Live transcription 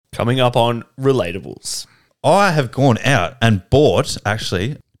Coming up on Relatables. I have gone out and bought,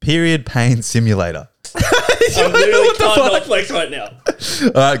 actually, period pain simulator. I literally can't not flex right now.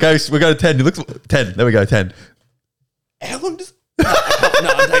 All right, guys, we're going to 10. It looks 10. There we go, 10. How long does... No,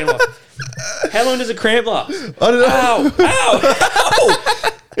 I'm taking it off. How long does a cramp last? I don't know. Ow!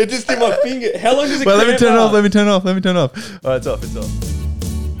 Ow! It just did my finger. How long does a cramp last? Let me turn it off. All right, it's off.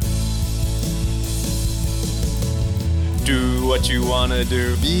 Do what you want to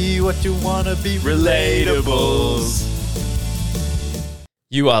do. Be what you want to be. Relatables.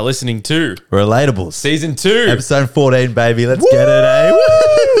 You are listening to Relatables. Season 2. Episode 14, baby. Let's get it, eh?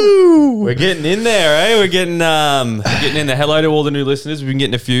 Woo! We're getting in there, eh? We're getting in there. Hello to all the new listeners. We've been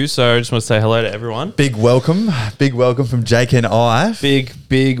getting a few, so I just want to say hello to everyone. Big welcome from Jake and I.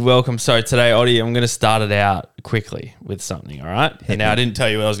 Big welcome. So today, Ottie, I'm going to start it out quickly with something, all right? Now, I didn't tell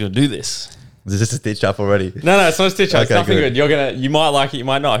you I was going to do this. Is this a stitch up already? No, it's not a stitch up. Okay, it's nothing good. You might like it, you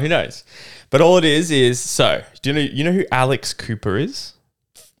might not. Who knows? But all it is so, do you know who Alex Cooper is?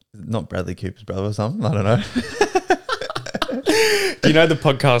 Not Bradley Cooper's brother or something. I don't know. Do you know the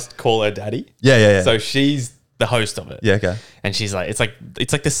podcast Call Her Daddy? Yeah. So she's the host of it. Yeah, okay. And she's like, it's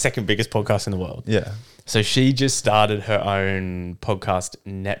like the second biggest podcast in the world. Yeah. So she just started her own podcast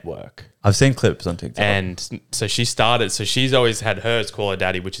network. I've seen clips on TikTok. And so she's always had hers, Call Her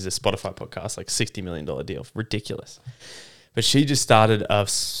Daddy, which is a Spotify podcast, like $60 million deal. Ridiculous. But she just started a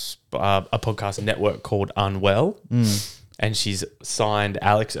podcast network called Unwell. And she's signed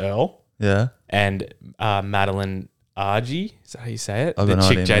Alex Earl. Yeah. And Madeline Argy. Is that how you say it? I've The got no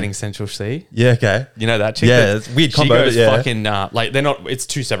chick idea, dating Central C. Yeah, okay. You know that chick? Yeah, it's weird combo. She goes yeah. fucking, they're not, it's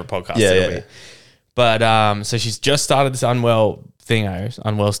two separate podcasts. Yeah. But so she's just started this Unwell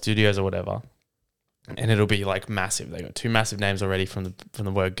Unwell Studios or whatever. And it'll be like massive. They got two massive names already from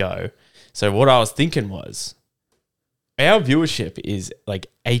the word go. So what I was thinking was, our viewership is like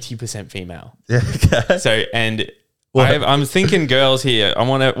 80% female. Yeah, okay. So, and I'm thinking girls here, I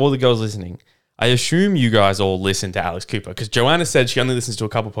want all the girls listening. I assume you guys all listen to Alex Cooper because Joanna said she only listens to a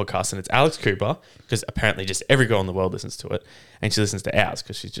couple podcasts and it's Alex Cooper because apparently just every girl in the world listens to it. And she listens to ours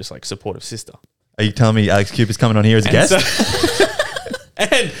because she's just like supportive sister. Are you telling me Alex Cooper's coming on here as a guest?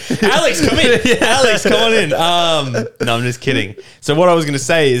 And Alex, come in. Yeah. Alex, come on in. No, I'm just kidding. So what I was going to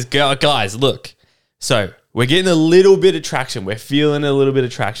say is, guys, look. So we're getting a little bit of traction. We're feeling a little bit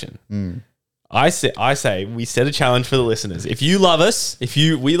of traction. I say we set a challenge for the listeners. If you love us,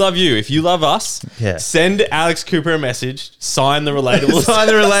 we love you. If you love us, send Alex Cooper a message. Sign the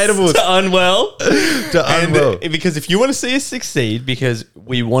Relatables. To Unwell. Because if you want to see us succeed, because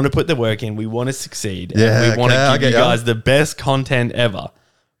we want to put the work in, we want to succeed. Yeah, and we want to give you guys the best content ever.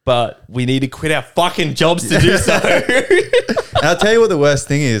 But we need to quit our fucking jobs to do so. And I'll tell you what the worst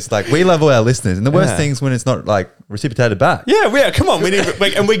thing is. Like, we love all our listeners. And the worst thing is when it's not, like, reciprocated back. Yeah, come on.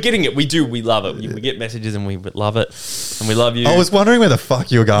 And we're getting it. We love it. We get messages and we love it. And we love you. I was wondering where the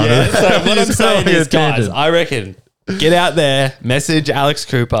fuck you were going. Yeah, so what I'm saying is, guys, I reckon, get out there, message Alex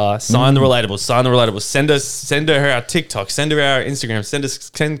Cooper, sign the Relatables, send her our TikTok, send her our Instagram,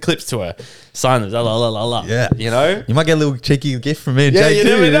 send clips to her, sign them, la. Yeah. You know? You might get a little cheeky gift from me and Yeah, Jake you too.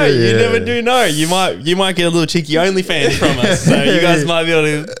 never know. Yeah. You never do know. You might get a little cheeky OnlyFans from us. So you guys might be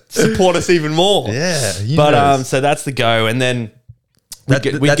able to support us even more. Yeah. But so that's the go. And then that's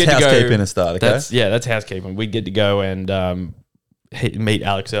housekeeping a start, okay? That's housekeeping. We'd get to go and meet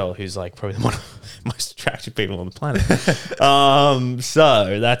Alex Earl, who's like probably one of the most attractive people on the planet.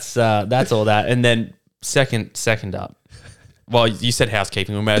 So that's all that. And then second up. Well, you said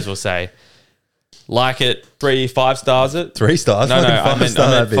housekeeping. We may as well say like it, 5 stars it. 3 stars? No, I meant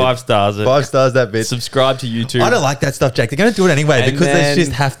 5 stars it. 5 stars that bit. Subscribe to YouTube. I don't like that stuff, Jake. They're going to do it anyway because they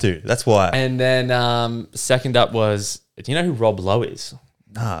just have to. That's why. And then second up was, do you know who Rob Lowe is?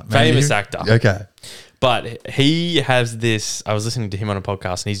 Nah, famous actor. Okay. But he has this, I was listening to him on a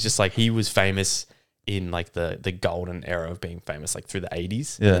podcast and he's just like, he was famous in like the golden era of being famous, like through the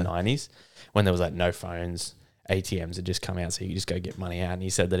 80s and the 90s when there was like no phones, ATMs had just come out so you could just go get money out. And he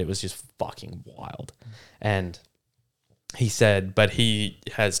said that it was just fucking wild. And he said, but he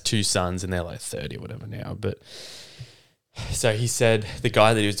has 2 sons and they're like 30 or whatever now. But so he said the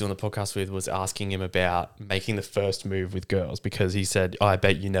guy that he was doing the podcast with was asking him about making the first move with girls because he said, I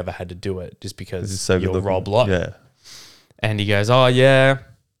bet you never had to do it just because you're Rob Lowe. Yeah. And he goes, oh, yeah.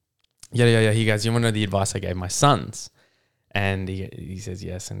 He goes, you want to know the advice I gave my sons? And he says,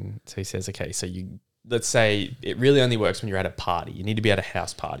 yes. And so he says, okay, so let's say it really only works when you're at a party. You need to be at a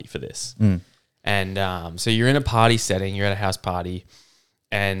house party for this. And so you're in a party setting, you're at a house party,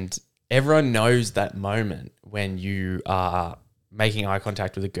 and everyone knows that moment when you are making eye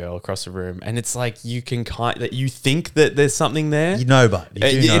contact with a girl across the room, and it's like you think that there's something there, and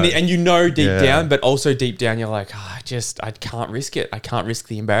you know deep down, but also deep down you're like, I can't risk it. I can't risk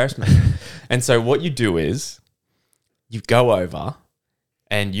the embarrassment. And so what you do is you go over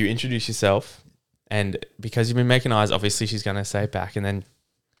and you introduce yourself, and because you've been making eyes, obviously she's going to say it back, and then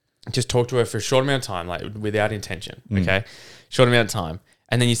just talk to her for a short amount of time, like without intention. Okay, short amount of time,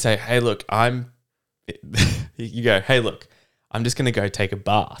 and then you say, hey, look, you go, hey, look, I'm just going to go take a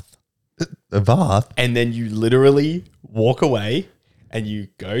bath. A bath? And then you literally walk away and you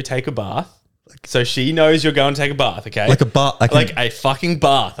go take a bath. So she knows you're going to take a bath, okay? Like a bath? Like a fucking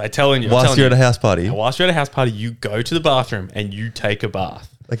bath, I'm telling you. Whilst you're at a house party? Whilst you're at a house party, you go to the bathroom and you take a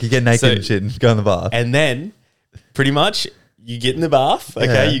bath. Like you get naked and shit and go in the bath. And then pretty much you get in the bath,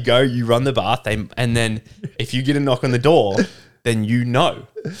 okay? You go, you run the bath. And then if you get a knock on the door, then you know.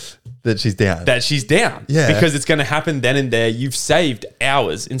 That she's down. Yeah. Because it's going to happen then and there. You've saved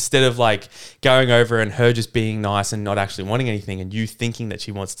hours instead of like going over and her just being nice and not actually wanting anything and you thinking that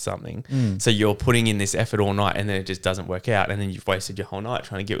she wants something. So you're putting in this effort all night and then it just doesn't work out. And then you've wasted your whole night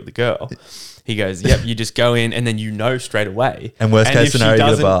trying to get with the girl. He goes, yep, you just go in and then you know straight away. And worst case scenario,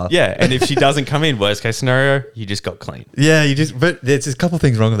 you get a bath. Yeah. And if she doesn't come in, worst case scenario, you just got clean. Yeah, but there's a couple of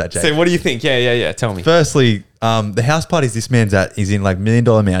things wrong with that, Jake. So what do you think? Yeah. Tell me. Firstly, the house parties this man's at is in like $1 million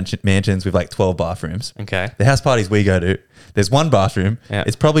mansions with like 12 bathrooms. Okay. The house parties we go to, there's one bathroom. Yeah.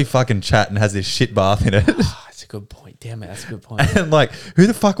 It's probably fucking chat and has this shit bath in it. Oh, that's a good point. Damn it, that's a good point. And like, who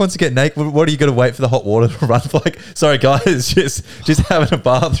the fuck wants to get naked? What are you going to wait for the hot water to run for? Like, sorry guys, just having a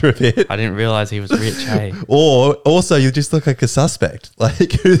bath for a bit. I didn't realize he was rich, hey. Or also you just look like a suspect.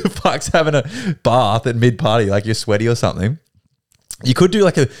 Like, who the fuck's having a bath at mid-party? Like you're sweaty or something. You could do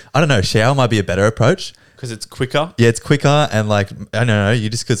like a shower might be a better approach. Because it's quicker? Yeah, it's quicker. And like, I don't know,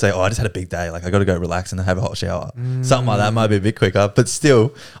 you just could say, I just had a big day. Like, I got to go relax and have a hot shower. Something like that might be a bit quicker. But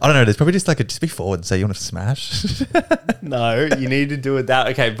still, I don't know. There's probably just be forward and say, you want to smash? No, you need to do it that.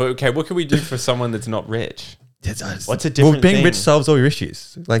 Okay, what can we do for someone that's not rich? What's a different Well, being thing? rich solves all your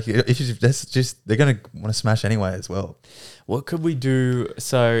issues. Like, they're going to want to smash anyway as well. What could we do?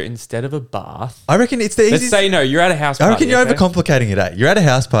 So instead of a bath, I reckon it's the easiest. Let's say no, you're at a house party. I reckon you're overcomplicating it, eh? You're at a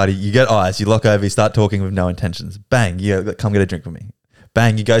house party, you get eyes, you lock over, you start talking with no intentions. Bang, you go, come get a drink with me.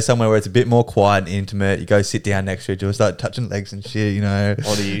 Bang, you go somewhere where it's a bit more quiet and intimate. You go sit down next to each other, start touching legs and shit, you know.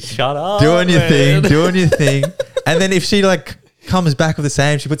 Or do you shut up? Doing your thing. And then if she like comes back with the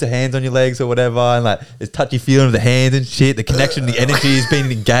same, she puts her hands on your legs or whatever, and like there's touchy feeling of the hands and shit, the connection, the energy is being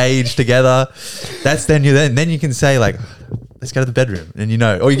engaged together. That's then you can say like, let's go to the bedroom, and you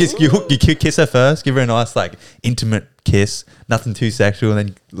know, or you kiss her first, give her a nice like intimate kiss, nothing too sexual, and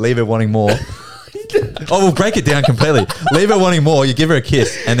then leave her wanting more. We'll break it down completely. Leave her wanting more. You give her a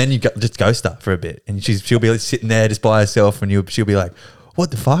kiss, and then you just ghost her for a bit, and she'll be sitting there just by herself, and she'll be like, what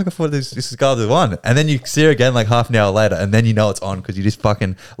the fuck? I thought this is guy the one. And then you see her again like half an hour later, and then you know it's on because you just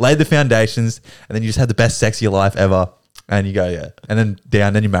fucking laid the foundations, and then you just had the best sex of your life ever, and you go, yeah, and then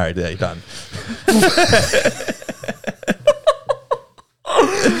down, then you're married, there, you're done.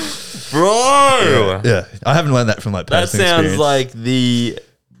 Bro, yeah, I haven't learned that from like that personal sounds experience. like the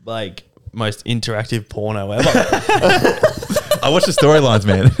most interactive porno ever. I watch the storylines,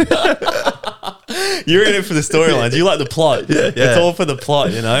 man. You're in it for the storylines. You like the plot. Yeah. It's all for the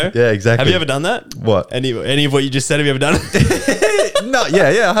plot, you know? Yeah, exactly. Have you ever done that? What? Any of what you just said, have you ever done it? No,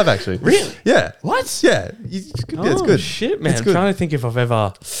 yeah, I have actually. Really? Yeah. What? Yeah. It's good. Shit, man. I'm trying to think if I've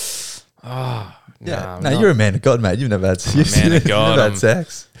ever... Yeah. No, you're a man of God, mate. You've never had, man of God. Never had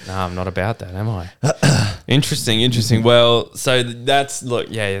sex. No, I'm not about that, am I? Interesting. Well, so that's,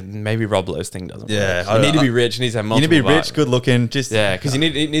 maybe Rob Lowe's thing doesn't work. You need to be rich. You need to have multiple You need to be rich, good looking. Because it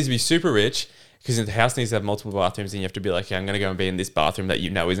needs to be super rich. Because the house needs to have multiple bathrooms, and you have to be like, I'm going to go and be in this bathroom that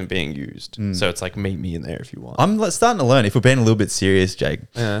you know isn't being used. So it's like, meet me in there if you want. I'm starting to learn, if we're being a little bit serious, Jake.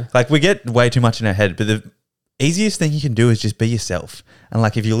 Yeah. Like, we get way too much in our head, but the easiest thing you can do is just be yourself. And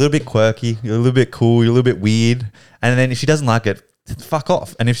like, if you're a little bit quirky, you're a little bit cool, you're a little bit weird, and then if she doesn't like it, fuck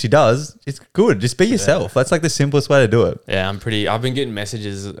off. And if she does, it's good. Just be yourself. That's like the simplest way to do it. Yeah, I've been getting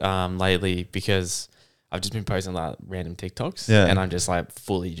messages lately because I've just been posting like random TikToks, and I'm just like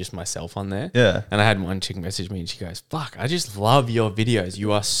fully just myself on there. Yeah. And I had one chick message me and she goes, fuck, I just love your videos.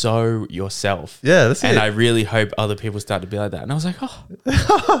 You are so yourself. Yeah, that's and it. I really hope other people start to be like that. And I was like,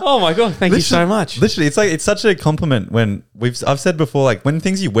 oh my God, thank you so much. Literally, it's such a compliment when I've said before, like when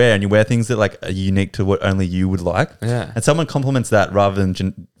things you wear and you wear things that like are unique to what only you would like. Yeah. And someone compliments that rather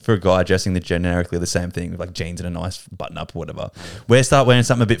than for a guy dressing generically the same thing with like jeans and a nice button up or whatever, where start wearing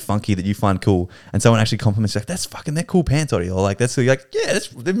something a bit funky that you find cool, and someone actually compliments you like, that's fucking, they're cool pants, Ottie, or like, that's, you're like, yeah,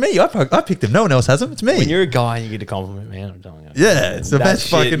 that's me. I picked them. No one else has them. It's me. When you're a guy and you get a compliment, man, I'm telling you. Yeah, it's the best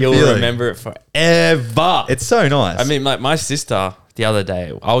fucking You'll feeling. remember it forever. It's so nice. I mean, like my sister the other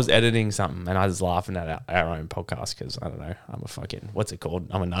day, I was editing something and I was laughing at our own podcast because I don't know, I'm a fucking, what's it called?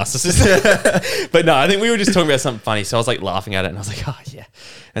 I'm a narcissist. But no, I think we were just talking about something funny. So I was like laughing at it and I was like, oh yeah.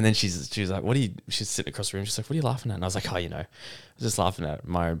 And then she was like, she's sitting across the room. She's like, what are you laughing at? And I was like, oh, you know, I was just laughing at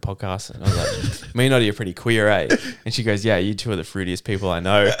my own podcast. And I was like, me and Ottie are pretty queer, eh? And she goes, yeah, you two are the fruitiest people I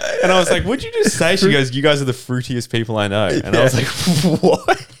know. And I was like, what'd you just say? She goes, you guys are the fruitiest people I know. And I was like,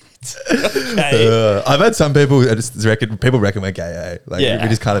 what? Okay. I've had some people people reckon we're gay, eh? Like, we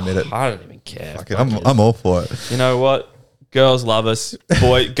just can't admit it. I don't even care. I'm all for it. You know what? Girls love us.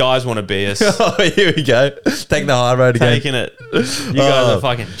 Guys want to be us. Oh, here we go. Taking the hard road again. Taking it. You guys are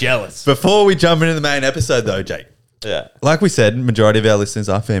fucking jealous. Before we jump into the main episode, though, Jake. Yeah. Like we said, majority of our listeners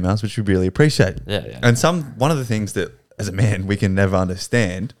are females, which we really appreciate. Yeah. And one of the things that, as a man, we can never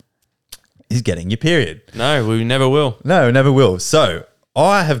understand is getting your period. No, we never will. No, never will. So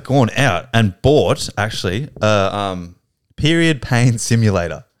I have gone out and bought actually a period pain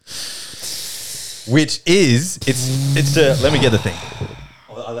simulator, which is let me get the thing.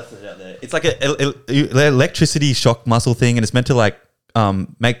 I left it out there. It's like an electricity shock muscle thing, and it's meant to like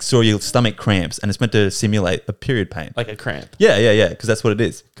make sure your stomach cramps, and it's meant to simulate a period pain, like a cramp. Yeah, because that's what it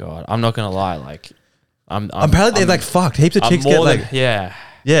is. God, I'm not gonna lie. Like, I'm apparently they're like fucked. Heaps of chicks get like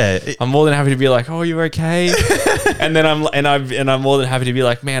Yeah, I'm more than happy to be like, "Oh, you're okay," and then I'm more than happy to be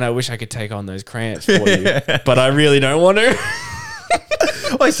like, "Man, I wish I could take on those cramps for you, but I really don't want to."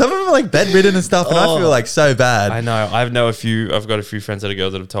 Like some of them are like bedridden and stuff, and I feel like so bad. I know. I've got a few friends that are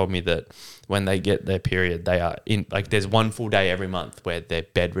girls that have told me that when they get their period, they are in like there's one full day every month where they're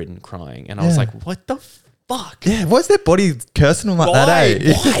bedridden crying, and I was like, "What the fuck?" Yeah, why's their body cursing them like that?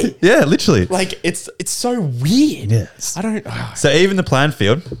 Eh? Why? Yeah, literally. Like it's so weird. Yes. I don't. So even the plan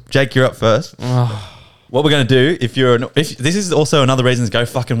field, Jake, you're up first. What we're going to do, if this is also another reason to go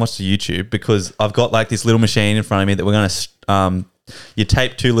fucking watch the YouTube, because I've got like this little machine in front of me that we're going to, you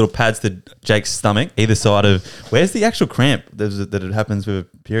tape two little pads to Jake's stomach, either side of, where's the actual cramp that it happens with a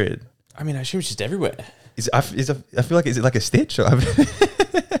period? I mean, I assume it's just everywhere. I feel like, is it like a stitch?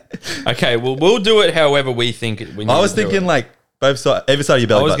 Okay, well, we'll do it however we think it. I was thinking like both sides, every side of your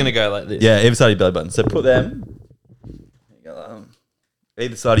belly button. I was going to go like this. Yeah, every side of your belly button. So put them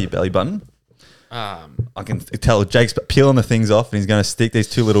either side of your belly button. I can tell Jake's peeling the things off, and he's going to stick these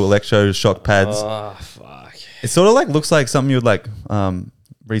two little electroshock pads. Oh, fuck. It sort of like looks like something you would like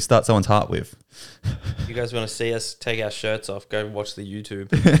restart someone's heart with. You guys want to see us take our shirts off? Go watch the YouTube.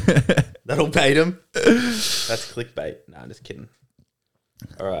 That'll bait them. That's clickbait. Nah, I'm just kidding.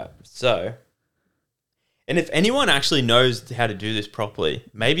 All right. So, and if anyone actually knows how to do this properly,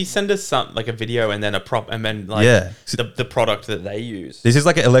 maybe send us something like a video and then the product that they use. This is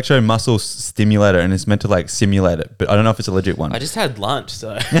like an electro muscle stimulator, and it's meant to like simulate it, but I don't know if it's a legit one. I just had lunch, so.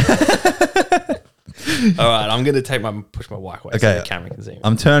 All right, I'm going to push my mic away so the camera can see me.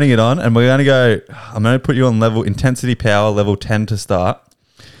 I'm turning it on, and I'm going to put you on level intensity power, level 10 to start.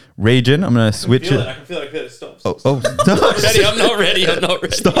 Region, I'm going to switch it. I can feel it. Stop. Stop. I'm not ready.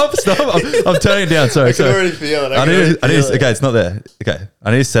 Stop. I'm turning it down. Sorry. I can already feel it. Okay, it's not there. Okay,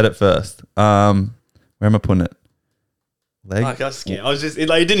 I need to set it first. Where am I putting it? Leg? Fuck, I was scared.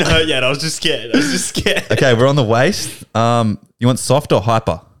 It didn't hurt yet. I was just scared. Okay, we're on the waist. You want soft or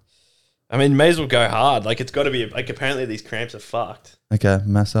hyper? I mean, may as well go hard. Like, it's got to be, like, apparently these cramps are fucked. Okay,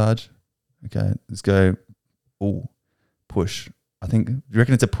 massage. Okay, let's go. Ooh, push. I think, do you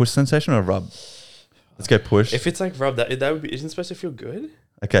reckon it's a push sensation or a rub? Let's go push. If it's like rub, that would be, isn't it supposed to feel good?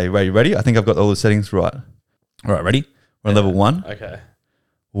 Okay, right, you ready? I think I've got all the settings right. All right, ready? We're on level 1. Okay.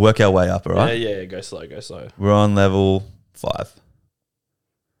 We'll work our way up, all right? Yeah, go slow. We're on level 5.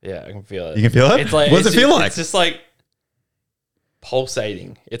 Yeah, I can feel it. You can feel it? It's like, what does it feel like? It's just like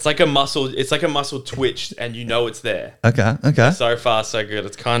pulsating. It's like a muscle twitched, and you know it's there. Okay. So far, so good.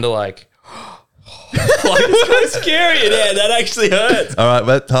 It's kind of like... like it's kind of scary. Yeah, that actually hurts. All right,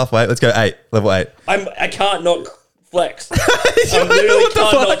 we're halfway. Let's go 8. Level 8. I can't not flex. I literally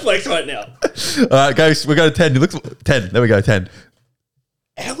can't not flex right now. All right, go. We're going to 10. You look 10. There we go. 10.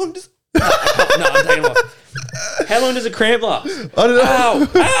 How long does? No, I'm taking it off. How long does a cramp last? I don't know.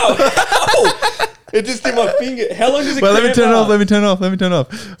 Ow! It just did my finger. How long does it? Well, let me turn it off. Let me turn it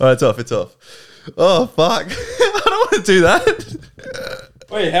off. All right, it's off. Oh fuck! I don't want to do that.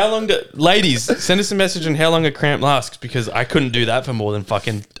 Wait, how long ladies, send us a message on how long a cramp lasts, because I couldn't do that for more than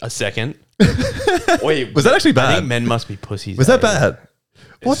fucking a second. Wait, was that actually bad? I think men must be pussies. Was that bad?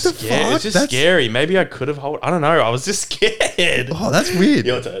 What the fuck? It's just scary. Maybe I could have I don't know. I was just scared. Oh, that's weird.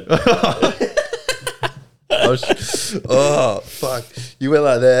 Your turn. Oh, fuck. You went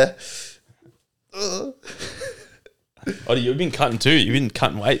like there. Oh, you've been cutting too. You've been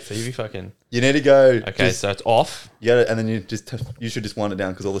cutting weight, so you be fucking. You need to go. Okay, so it's off. Yeah, and then you should just wind it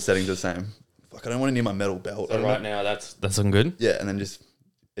down because all the settings are the same. Fuck, I don't want to near my metal belt. So right now, that's looking good. Yeah, and then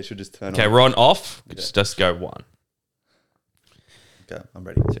it should just turn on. Okay, we're on off. Okay. Just go 1. Okay, I'm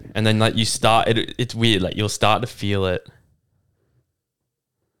ready. And then like you start, it's weird. Like you'll start to feel it.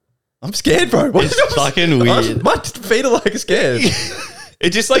 I'm scared, bro. It's fucking weird. My feet are like scared.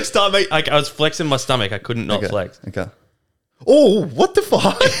 It just like like I was flexing my stomach. I couldn't not flex. Okay. Oh, what the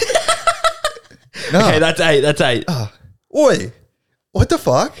fuck? No. Okay, that's 8. That's 8. Oi, what the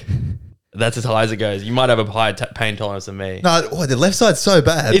fuck? That's as high as it goes. You might have a higher pain tolerance than me. No, the left side's so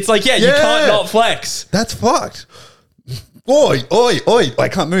bad. It's like, you can't not flex. That's fucked. Oi. I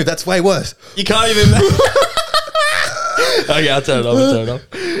can't move. That's way worse. You can't even. Okay, I'll turn it off.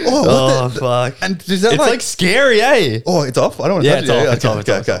 Oh, fuck. And does that it's like scary, eh? Oh, it's off? I don't want to touch it. It's off.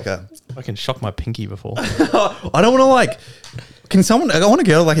 Okay. I can shock my pinky before. I don't want to I want to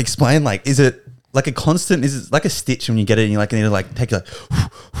go explain, is it like a constant, is it like a stitch when you get it and you need to take it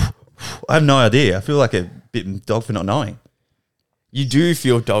I have no idea. I feel like a bit dog for not knowing. You do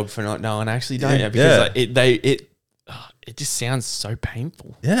feel dog for not knowing, actually, don't you? Because it just sounds so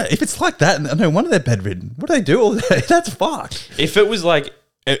painful. Yeah, if it's like that, no wonder they're bedridden. What do they do all day? That's fucked. If it was like,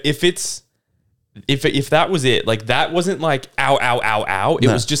 if that was it, like that wasn't like ow, ow, ow, ow. It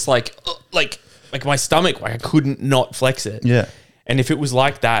was just like my stomach, like I couldn't not flex it. Yeah. And if it was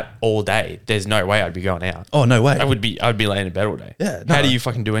like that all day, there's no way I'd be going out. Oh, no way. I'd be laying in bed all day. Yeah. No. How do you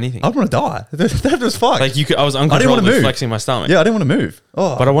fucking do anything? I'd want to die. That was fucked. Like I was uncontrollably flexing my stomach. Yeah, I didn't want to move.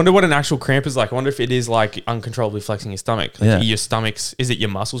 Oh. But I wonder what an actual cramp is like. I wonder if it is like uncontrollably flexing your stomach. Like your stomach's, is it your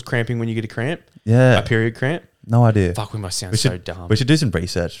muscles cramping when you get a cramp? Yeah. A period cramp? No idea. Fuck, we must sound so dumb. We should do some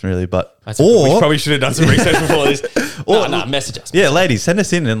research, really, but... we probably should have done some research before this. Message us. Yeah, ladies, send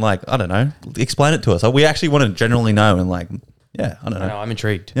us in and I don't know, explain it to us. We actually want to generally know and yeah, I don't know. No, I'm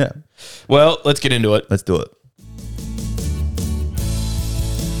intrigued. Yeah. Well, let's get into it. Let's do it.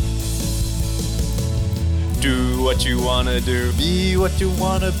 Do what you want to do. Be what you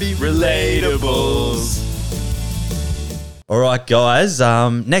want to be. Relatables. All right, guys.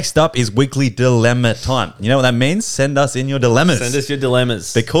 Next up is weekly dilemma time. You know what that means? Send us in your dilemmas. Send us your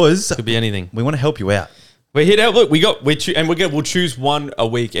dilemmas. Because... Could be anything. We want to help you out. We're here to help. Look, we'll choose one a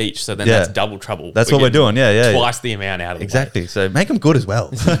week each. So then that's double trouble. That's what we're doing. Yeah. Twice the amount out of the Exactly. So make them good as well.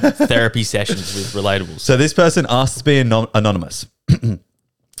 Therapy sessions with relatables. So this person asks to be anonymous. And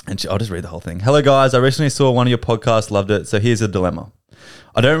I'll just read the whole thing. Hello, guys. I recently saw one of your podcasts, loved it. So here's a dilemma.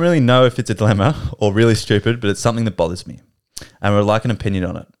 I don't really know if it's a dilemma or really stupid, but it's something that bothers me. And we'd like an opinion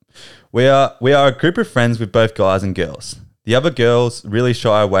on it. We are a group of friends with both guys and girls. The other girls really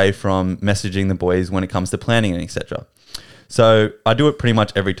shy away from messaging the boys when it comes to planning and etc. So I do it pretty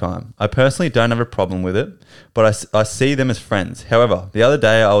much every time. I personally don't have a problem with it, but I see them as friends. However, the other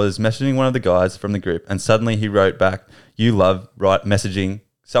day I was messaging one of the guys from the group and suddenly he wrote back, "You love messaging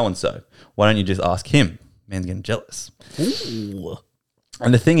so-and-so. Why don't you just ask him?" Man's getting jealous. Ooh.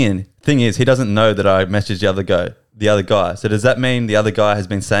 And the thing is, he doesn't know that I messaged the other guy. So does that mean the other guy has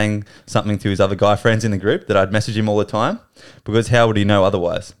been saying something to his other guy friends in the group that I'd message him all the time? Because how would he know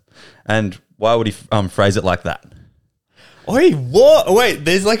otherwise? And why would he phrase it like that? Wait, what? Wait,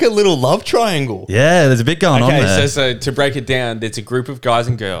 there's like a little love triangle. Yeah, there's a bit going on there. Okay, so to break it down, it's a group of guys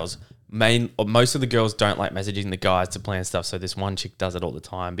and girls. Most of the girls don't like messaging the guys to plan stuff. So this one chick does it all the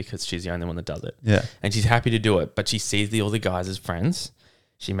time because she's the only one that does it. Yeah. And she's happy to do it, but she sees all the guys as friends.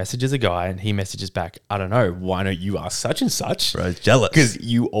 She messages a guy and he messages back, "I don't know, why don't you ask such and such?" Bro, jealous. Because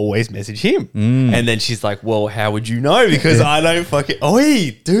you always message him. And then she's like, "Well, how would you know? Because I don't fucking..."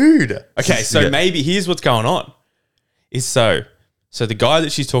 Oi, dude. Okay, so maybe here's what's going on. So the guy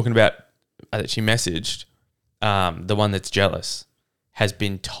that she's talking about, that she messaged, the one that's jealous, has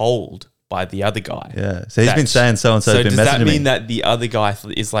been told by the other guy. Yeah. So he's been saying so-and-so's been messaging me. So does that mean that the other guy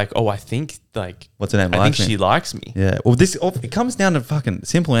is like, "Oh, I think what's her name? I think she likes me." Yeah. Well, it comes down to fucking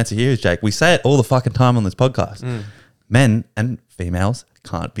simple answer here is, Jake. We say it all the fucking time on this podcast. Men and females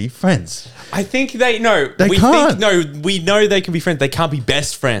can't be friends. I think we know they can be friends. They can't be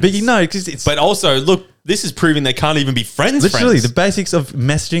best friends. But because it's... But also, look, this is proving they can't even be friends. Literally, the basics of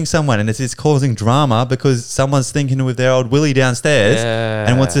messaging someone and it's just causing drama because someone's thinking with their old Willie downstairs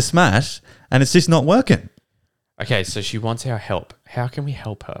and wants to smash and it's just not working. Okay, so she wants our help. How can we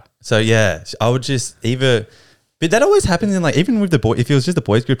help her? So, yeah, I would just either But that always happens in like, even with the boy, if it was just a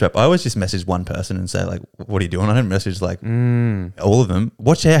boys group chat, I always just message one person and say like, what are you doing? I don't message like all of them.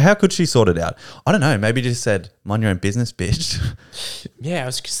 How could she sort it out? I don't know. Maybe just said, mind your own business, bitch. Yeah, I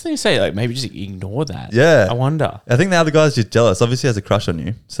was just going to say like maybe just ignore that. Yeah. I wonder. I think the other guy's just jealous. Obviously has a crush on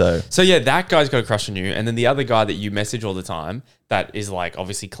you. So yeah, that guy's got a crush on you. And then the other guy that you message all the time that is like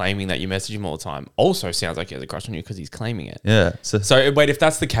obviously claiming that you message him all the time also sounds like he has a crush on you because he's claiming it. yeah. So wait, if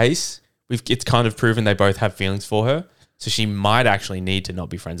that's the case, it's kind of proven they both have feelings for her. So she might actually need to not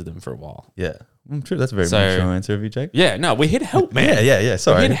be friends with them for a while. Yeah. I'm sure that's a very mature answer of you, Jake. Yeah, no, we're here to help, man. Yeah.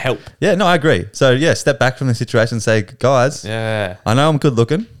 Sorry. We're here to help. Yeah, no, I agree. So yeah, step back from the situation and say, guys, Yeah. I know I'm good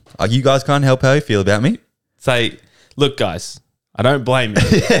looking. You guys can't help how you feel about me. Say, look, guys, I don't blame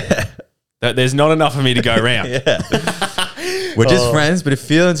you. There's not enough for me to go around. We're just friends, but if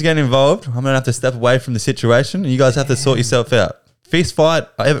feelings get involved, I'm going to have to step away from the situation and you guys have to sort yourself out. Fist fight,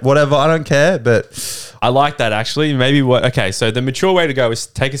 whatever, I don't care, but I like that actually. Maybe okay, so the mature way to go is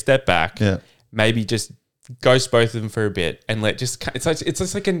take a step back. Yeah. Maybe just ghost both of them for a bit and it's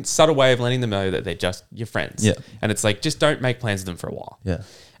just like a subtle way of letting them know that they're just your friends. Yeah. And it's like, just don't make plans with them for a while. Yeah.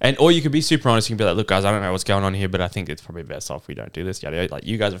 And or you could be super honest. You can be like, look, guys, I don't know what's going on here, but I think it's probably best off we don't do this. Yada, yada. Like,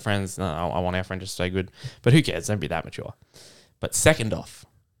 you guys are friends. No, I want our friend to stay good. But who cares? Don't be that mature. But second off,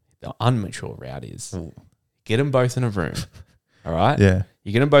 the unmature route is get them both in a room. All right? Yeah.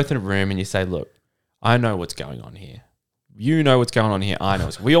 You get them both in a room and you say, look, I know what's going on here. You know what's going on here. I know.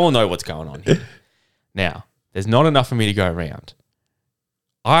 We all know what's going on here. Now, there's not enough for me to go around.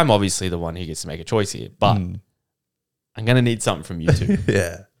 I'm obviously the one who gets to make a choice here, but I'm going to need something from you two.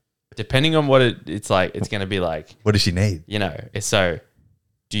 Yeah. Depending on what it's like, it's going to be like, What does she need? you know, so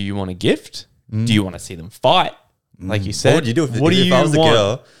do you want a gift? Do you want to see them fight? Like you said, What would you do if I was a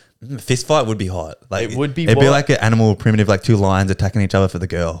girl? Fist fight would be hot. Like It would be It'd be what? like an animal primitive, like two lions attacking each other for the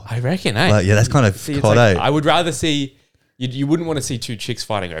girl. I reckon, eh? Like, yeah, that's kind of See, it's hot, like, eh? I would rather see, you wouldn't want to see two chicks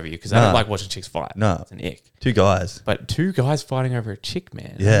fighting over you because I don't No. like watching chicks fight. No. It's an ick. Two guys. But two guys fighting over a chick,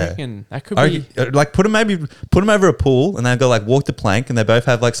 man. Yeah. I reckon that could be. Like put them over a pool and they go like walk the plank and they both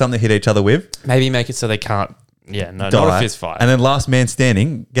have like something to hit each other with. Maybe make it so they can't. Yeah, no, Die, not a fist fight. And then last man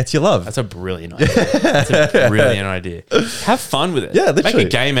standing gets your love. That's a brilliant idea. That's a brilliant idea. Have fun with it. Yeah, literally. Make a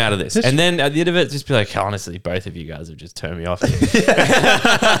game out of this. And then at the end of it, just be like, honestly, both of you guys have just turned me off here.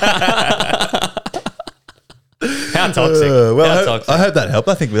 How toxic. How toxic. I hope that helped.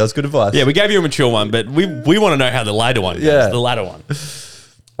 I think that was good advice. Yeah, we gave you a mature one, but we want to know how the later one goes. Yeah. The latter one.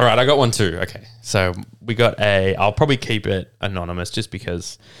 All right, I got one too. Okay. So we got I'll probably keep it anonymous just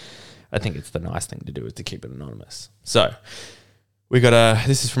because I think it's the nice thing to do is to keep it anonymous. So we got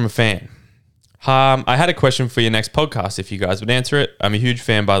this is from a fan. I had a question for your next podcast if you guys would answer it. I'm a huge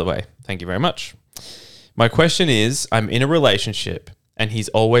fan, by the way. Thank you very much. My question is, I'm in a relationship and he's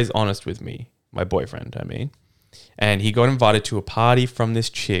always honest with me, my boyfriend, I mean. And he got invited to a party from this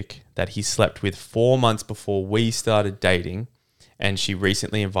chick that he slept with 4 months before we started dating, and she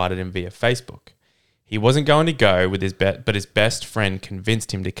recently invited him via Facebook. He wasn't going to go with but his best friend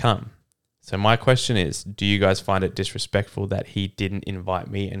convinced him to come. So my question is, do you guys find it disrespectful that he didn't invite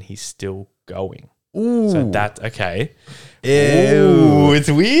me and he's still going? Ooh. So that's okay. Ew. Ooh, it's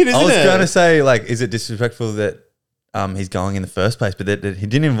weird, isn't it? I was going to say, like, is it disrespectful that he's going in the first place, but that he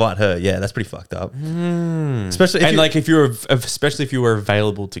didn't invite her? Yeah, that's pretty fucked up. Especially especially if you were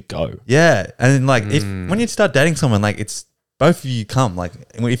available to go. Yeah, and like when you start dating someone, like it's both of you come. Like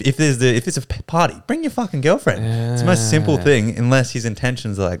if it's a party, bring your fucking girlfriend. It's the most simple thing, unless his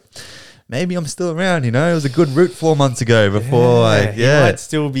intentions are like, maybe I'm still around. You know, it was a good route 4 months ago before. He might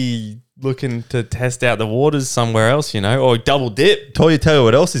still be looking to test out the waters somewhere else, you know, or double dip. Tell you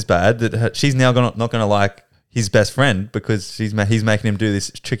what else is bad, that she's now not going to like his best friend because he's making him do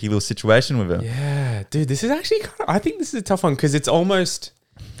this tricky little situation with her. Yeah, dude, this is actually I think this is a tough one because it's not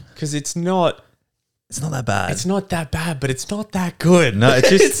that bad. It's not that bad, but it's not that good. No, it's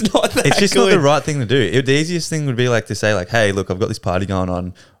just it's just not the right thing to do. The easiest thing would be like to say like, hey, look, I've got this party going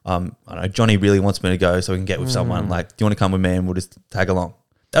on. I know Johnny really wants me to go so we can get with someone. Like, do you want to come with me and we'll just tag along?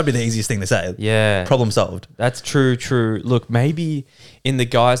 That'd be the easiest thing to say. Yeah. Problem solved. That's true. Look, maybe in the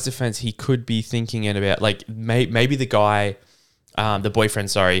guy's defense, he could be thinking about like maybe the guy, the boyfriend,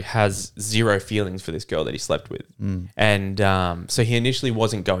 has zero feelings for this girl that he slept with. And so he initially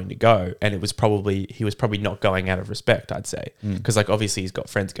wasn't going to go, and he was probably not going out of respect, I'd say. Because like obviously he's got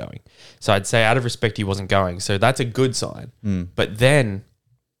friends going. So I'd say out of respect he wasn't going. So that's a good sign. But then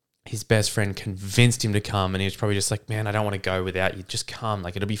his best friend convinced him to come, and he was probably just like, man, I don't want to go without you. Just come.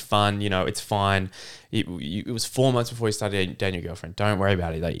 Like, it'll be fun. You know, it's fine. It was 4 months before you started dating your girlfriend. Don't worry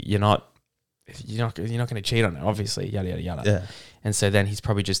about it. Like, you're not going to cheat on her, obviously, yada, yada, yada. Yeah. And so then he's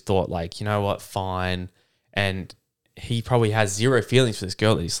probably just thought like, you know what? Fine. and he probably has zero feelings for this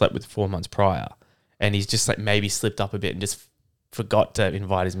girl that he slept with 4 months prior, and he's just like maybe slipped up a bit and just forgot to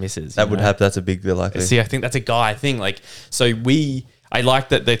invite his missus. That would happen. That's a big deal, likely. See, I think that's a guy thing. Like, so I like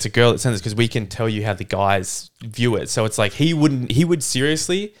that it's a girl that sends this because we can tell you how the guys view it. So it's like he would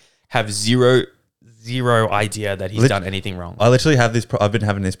seriously have zero idea that he's done anything wrong. I literally have this. I've been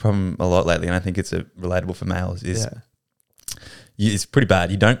having this problem a lot lately, and I think it's relatable for males. It's pretty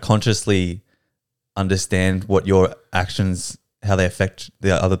bad. You don't consciously understand what your actions, how they affect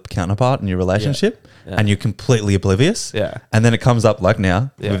the other counterpart in your relationship, and you're completely oblivious. Yeah. And then it comes up like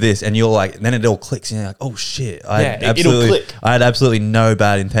now with this, and you're like, then it all clicks, and you're like, oh shit, it'll click. I had absolutely no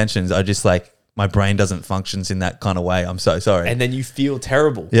bad intentions. I just like, my brain doesn't function in that kind of way. I'm so sorry. And then you feel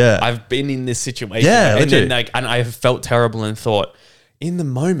terrible. Yeah. I've been in this situation. Yeah, and then and I have felt terrible and thought, in the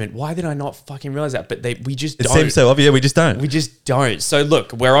moment, why did I not fucking realize that? But we just don't. It seems so obvious. We just don't. We just don't. So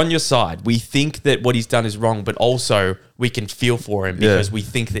look, we're on your side. We think that what he's done is wrong, but also we can feel for him because we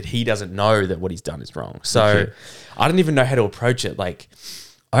think that he doesn't know that what he's done is wrong. So I don't even know how to approach it. Like,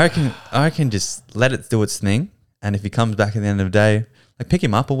 I reckon just let it do its thing. And if he comes back at the end of the day, like pick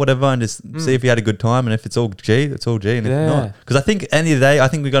him up or whatever and just see if he had a good time. And if it's all G, it's all G. And if not, because I think at the end of the day, I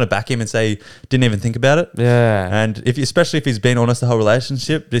think we got to back him and say, didn't even think about it. Yeah. And especially if he's been honest the whole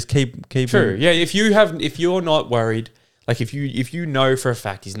relationship, just keep True. him. Yeah. If you're not worried, like if you know for a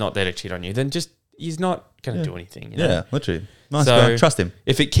fact he's not there to cheat on you, then just, he's not going to do anything. You know? Yeah, literally. Nice guy. Trust him.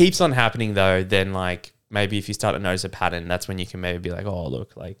 If it keeps on happening though, then like maybe if you start to notice a pattern, that's when you can maybe be like, oh,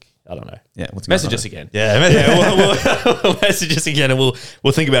 look, like, I don't know. Yeah. Message us again. Yeah. We'll message us again and we'll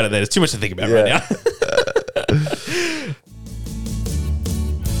think about it then. There's too much to think about right now.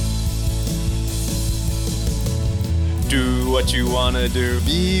 Do what you want to do.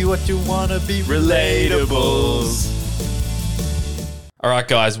 Be what you want to be. Relatables. All right,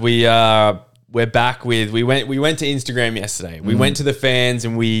 guys. We're back with, we went to Instagram yesterday. We went to the fans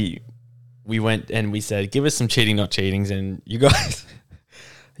and we went and we said, give us some cheating, not cheatings. And you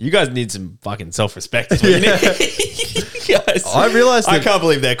guys need some fucking self-respect. Is what you need. Guys, I realized I can't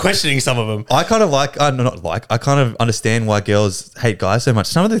believe they're questioning some of them. I kind of I kind of understand why girls hate guys so much.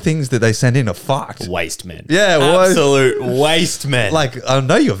 Some of the things that they send in are fucked. Waste men. Yeah, absolute waste men. Like, I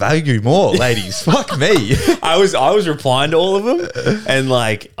know you value more, ladies. Fuck me. I was replying to all of them, and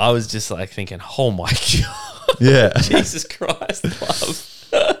like I was just like thinking, oh my god, yeah, Jesus Christ, love.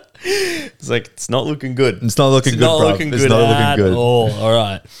 It's like, it's not looking good. It's not looking good, bro. It's not looking good. Oh, all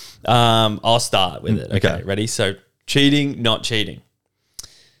right. I'll start with it. Okay, Okay. ready? So, cheating, not cheating.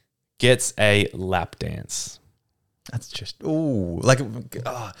 Gets a lap dance. That's just like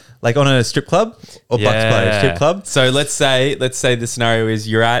on a strip club or Bucks play strip club. So let's say the scenario is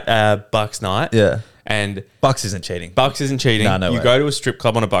you're at Bucks night. Yeah, and Bucks isn't cheating. Bucks isn't cheating. No you way. go to a strip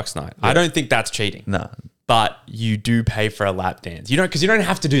club on a Bucks night. Yeah. I don't think that's cheating. No. But you do pay for a lap dance. You don't, because you don't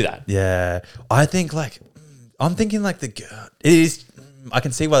have to do that. Yeah. I think I'm thinking like the girl, it is, I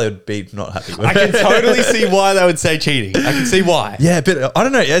can see why they would be not happy with I can totally see why they would say cheating. I can see why. Yeah, but I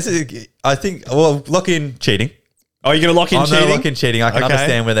don't know. I think, well, lock in cheating. Oh, you're going to lock in cheating? I'm going to lock in cheating. I can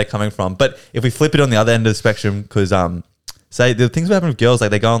understand where they're coming from. But if we flip it on the other end of the spectrum, because say the things that happen with girls,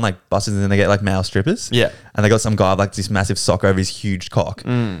 like they go on like buses and then they get like male strippers. Yeah. And they got some guy with like this massive sock over his huge cock.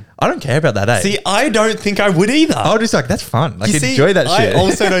 I don't care about that, eh? See, I don't think I would either. I would just like, that's fun. Like, You enjoy that shit. I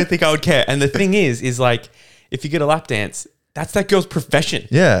also don't think I would care. And the thing is like, if you get a lap dance, that's that girl's profession.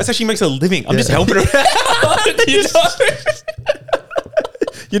 Yeah. That's how she makes a living. I'm just helping her out. You know?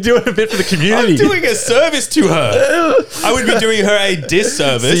 You're doing a bit for the community. I'm doing a service to her. I would be doing her a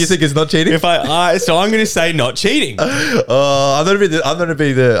disservice. So you think it's not cheating? So I'm going to say not cheating. I'm going to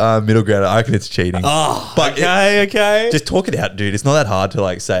be the middle ground. I reckon it's cheating. Oh, but okay. Just talk it out, dude. It's not that hard to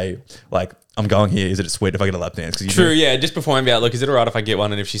like say like, I'm going here. Is it sweet if I get a lap dance? True, yeah. Just before I'm out, look, is it all right if I get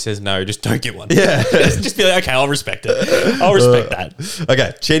one? And if she says no, just don't get one. Yeah. Just be like, okay, I'll respect it. I'll respect that.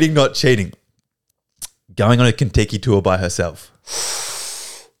 Okay, cheating, not cheating. Going on a Kentucky tour by herself.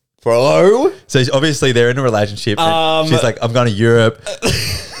 Bro. So obviously they're in a relationship. And she's like, I'm going to Europe.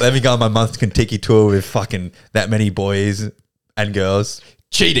 Let me go on my month's Kentucky tour with fucking that many boys and girls.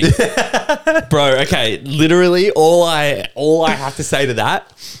 Cheating. Bro, okay. Literally all I have to say to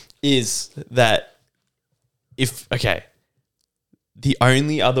that is that the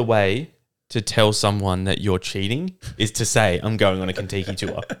only other way to tell someone that you're cheating is to say, I'm going on a Kentucky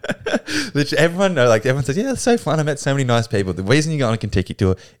tour. Which everyone says, yeah, it's so fun. I met so many nice people. The reason you go on a Kentucky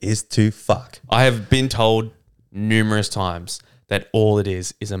tour is to fuck. I have been told numerous times that all it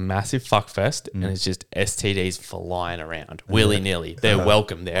is a massive fuckfest and it's just STDs flying around willy-nilly. They're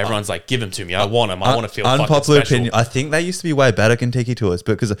welcome there. Everyone's like, give them to me. I want them. I want to feel fucking unpopular special. opinion. I think they used to be way better Kentucky tours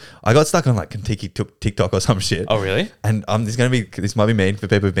because I got stuck on like Kentucky TikTok or some shit. Oh, really? And this might be mean for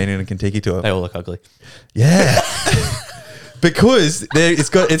people who've been in a Kentucky tour. They all look ugly. Yeah. Because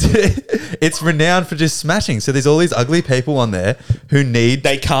it's renowned for just smashing. So there's all these ugly people on there who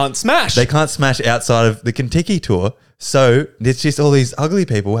They can't smash. They can't smash outside of the Kentucky tour. So it's just all these ugly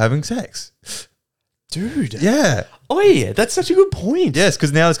people having sex. Dude. Yeah. Oh, yeah. That's such a good point. Yes,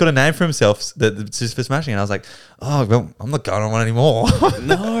 because now it's got a name for himself that's just for smashing. And I was like, oh, well, I'm not going on one anymore.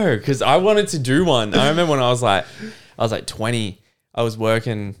 No, because I wanted to do one. I remember when I was like 20, I was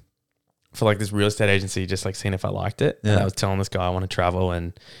working for like this real estate agency, just like seeing if I liked it. Yeah. And I was telling this guy I want to travel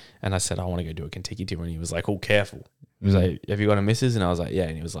and I said, I want to go do a Kentucky tour. And he was like, oh, careful. He was like, have you got a missus? And I was like, yeah.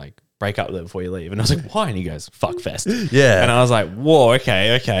 And he was like, break up with her before you leave. And I was like, why? And he goes, fuck fest. Yeah. And I was like, whoa,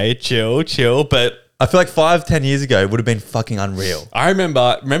 okay, chill. But I feel like 5-10 years ago it would have been fucking unreal. I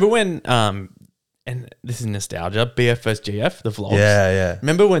remember when, and this is nostalgia, BF vs GF, the vlogs. Yeah.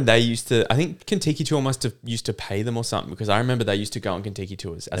 Remember when they used to, I think Kentucky Tour must have used to pay them or something, because I remember they used to go on Kentucky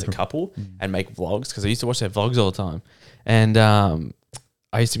Tours as a couple and make vlogs, because I used to watch their vlogs all the time. And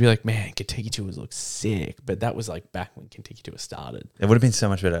I used to be like, man, Kentucky Tours look sick. But that was like back when Kentucky Tour started. It would have been so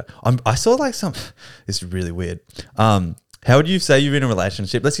much better. I saw like this is really weird. How would you say you're in a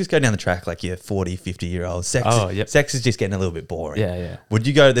relationship? Let's just go down the track like you're 40, 50-year-old. Sex is just getting a little bit boring. Yeah. Would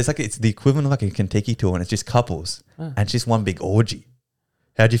you go, it's the equivalent of like a Kentucky tour and it's just couples and it's just one big orgy.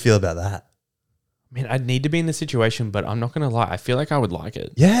 How do you feel about that? I mean, I'd need to be in the situation, but I'm not going to lie. I feel like I would like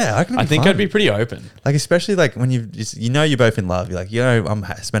it. Yeah, I think I'd be pretty open. Like, especially like when you're both in love. You're like, I'm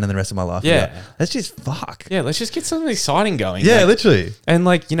spending the rest of my life. Yeah. Like, let's just fuck. Yeah, let's just get something exciting going. Yeah, like, literally. And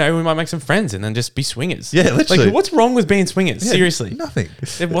like, we might make some friends and then just be swingers. Yeah, literally. Like, what's wrong with being swingers? Yeah, Seriously. Nothing.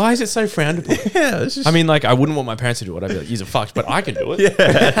 Then why is it so frowned upon? Yeah. It's just, I mean, like, I wouldn't want my parents to do it. I'd be like, you're fucked, but I can do it.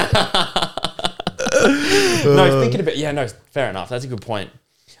 Yeah. No, thinking about, no, fair enough. That's a good point.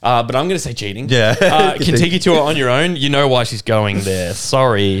 But I'm going to say cheating. Yeah. Kentucky Tour on your own. You know why she's going there.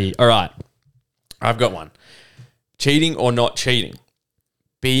 Sorry. All right. I've got one. Cheating or not cheating.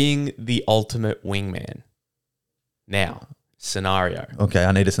 Being the ultimate wingman. Now, scenario. Okay,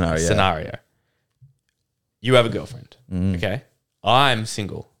 I need a scenario. Scenario. You have a girlfriend. Okay? I'm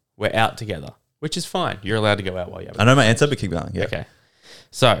single. We're out together, which is fine. You're allowed to go out while you have a I know my answer, but keep going. Yeah. Okay.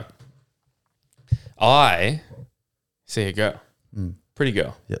 So, I see a girl. Pretty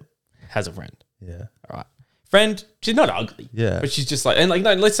girl. Yep. Has a friend. Yeah. All right. Friend, she's not ugly. Yeah. But she's just like, and like,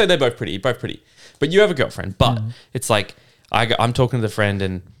 no, let's say they're both pretty. But you have a girlfriend. But it's like, I'm talking to the friend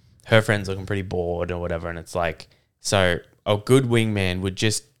and her friend's looking pretty bored or whatever. And it's like, so a good wingman would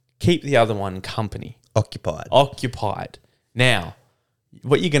just keep the other one company. Occupied. Now,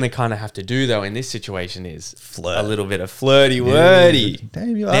 what you're going to kind of have to do though in this situation is flirt. A little bit of flirty-wordy.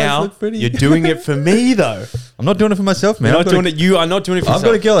 Damn, your eyes look pretty. You're doing it for me though. I'm not doing it for myself, man. You are not doing it for yourself. I've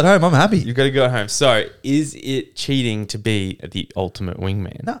got a girl at home. I'm happy. You've got to go at home. So, is it cheating to be the ultimate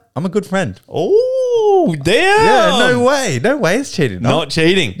wingman? No, I'm a good friend. Oh, damn. Yeah, no way. No way it's cheating. Not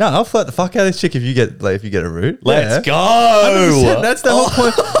cheating. No, I'll flirt the fuck out of this chick if you get a root. Let's go. 100%. That's the whole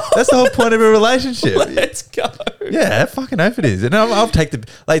point. That's the whole point of a relationship. Let's go. Yeah, fucking oath it is. And I'll take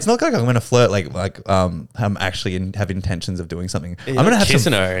it's not like I'm going to flirt I'm actually have intentions of doing something. Yeah, I'm going to have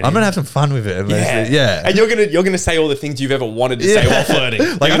kissing her. I'm going to have some fun with it. Yeah. And you're going to say all the things you've ever wanted to say while flirting.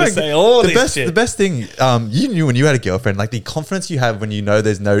 Like, you're going to say all this shit. The best thing you knew when you had a girlfriend, like the confidence you have when you know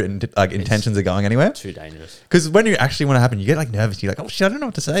there's no intentions of going anywhere. Too dangerous. Because when you actually want to happen, you get like nervous. You're like, oh shit, I don't know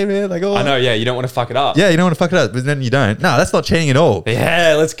what to say, man. Like, oh. I know, yeah. You don't want to fuck it up. Yeah, you don't want to fuck it up, but then you don't. No, that's not cheating at all.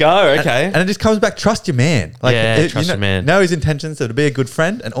 Yeah, let's go. Okay. And it just comes back, trust your man. Like, trust your man. Know his intentions, so to be a good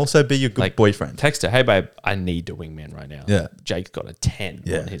friend and also be your good boyfriend. Text her, hey babe, I need a wingman right now. Yeah. Jake's got a 10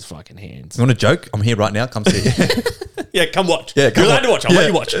 on his fucking hands. You want a joke? I'm here right now. Come see you. Yeah, come watch. Yeah, You're allowed to watch. I'll let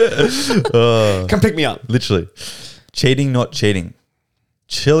you watch. Come pick me up. Literally. Cheating, not cheating.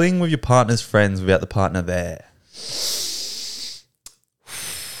 Chilling with your partner's friends without the partner there.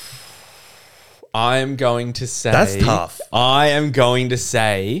 I'm going to say... That's tough. I am going to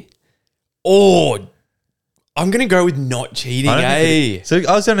say... I'm going to go with not cheating, So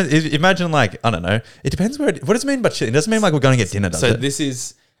I was going to imagine I don't know. It depends what does it mean by cheating? It doesn't mean like we're going to get dinner, does it? This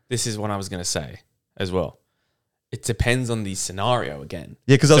is what I was going to say as well. It depends on the scenario again.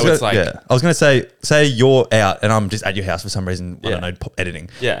 Yeah, because I was going to say you're out and I'm just at your house for some reason, I don't know, editing.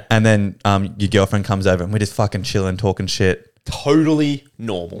 Yeah. And then your girlfriend comes over and we're just fucking chilling, talking shit. Totally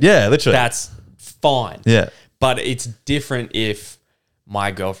normal. Yeah, literally. That's fine. Yeah. But it's different if my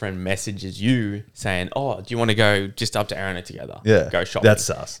girlfriend messages you saying, "Oh, do you want to go just up to Arana together? Yeah. Go shopping." That's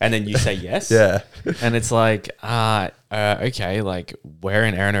sus. And then you say yes. Yeah. And it's like, okay, like where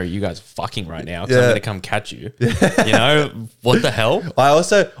in Arana are you guys fucking right now? Because Yeah. I'm gonna come catch you. You know what the hell? I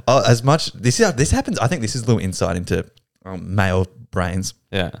also, as much, this happens, I think this is a little insight into male brains.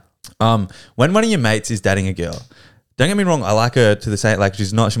 Yeah. When one of your mates is dating a girl, don't get me wrong, I like her to the same, like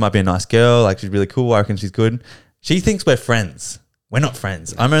she might be a nice girl, like she's really cool, I reckon she's good. She thinks we're friends. We're not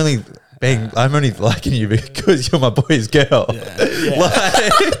friends. I'm only liking you because you're my boy's girl. Yeah.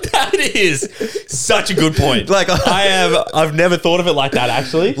 That is such a good point. Like I've never thought of it like that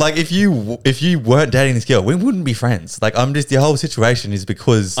actually. Like if you weren't dating this girl, we wouldn't be friends. Like I'm just, the whole situation is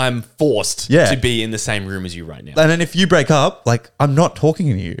because I'm forced to be in the same room as you right now. And then if you break up, like I'm not talking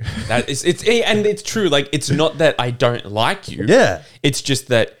to you. And it's true. Like it's not that I don't like you. Yeah. It's just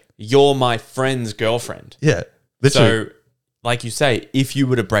that you're my friend's girlfriend. Yeah. Literally. So, like you say, if you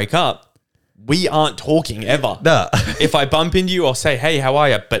were to break up, we aren't talking ever. Nah. If I bump into you, I'll say, "Hey, how are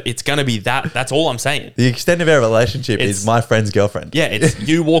you?" But it's gonna be that. That's all I'm saying. The extent of our relationship is my friend's girlfriend. Yeah, it's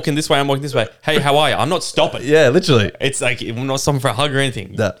you walking this way, I'm walking this way. Hey, how are you? I'm not stopping. Yeah, literally. It's like we're not stopping for a hug or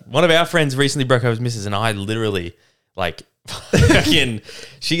anything. No. One of our friends recently broke up with missus, and I literally like, fucking,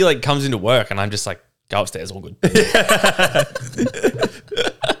 she like comes into work, and I'm just like, "Go upstairs, all good."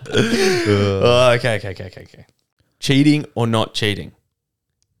 Okay. Cheating or not cheating?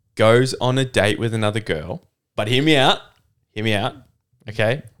 Goes on a date with another girl, but hear me out.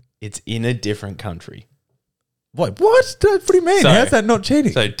 Okay, it's in a different country. What? What do you mean? How's that not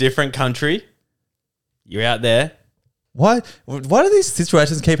cheating? So different country. You're out there. Why do these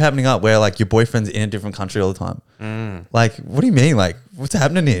situations keep happening up where like your boyfriend's in a different country all the time? Like, what do you mean? Like, what's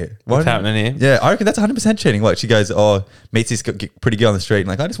happening here? What's happening here? Yeah, I reckon that's 100% cheating. Like, she goes, meets this pretty girl on the street, and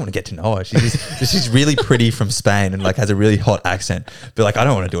like, I just want to get to know her. She's really pretty from Spain and like has a really hot accent. But like, I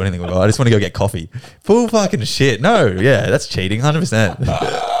don't want to do anything with her. I just want to go get coffee. Full fucking shit. No, yeah, that's cheating, 100%.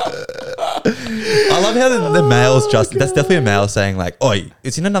 I love how the males that's definitely a male saying like, "Oi,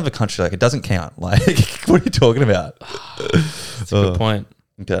 it's in another country, like it doesn't count." Like, what are you talking about? That's a good point.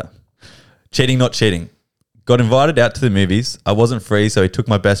 Okay. Cheating, not cheating. Got invited out to the movies. I wasn't free, so he took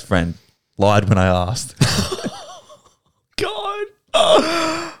my best friend. Lied when I asked. God.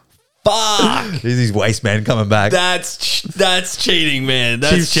 Fuck. There's his waste man coming back. That's cheating, man.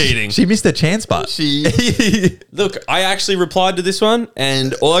 That's cheating. She missed a chance, but Look, I actually replied to this one,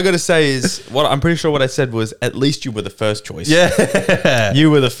 and all I got to say is, I'm pretty sure what I said was, at least you were the first choice. Yeah.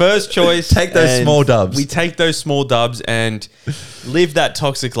 You were the first choice. Take those small dubs. We take those small dubs and live that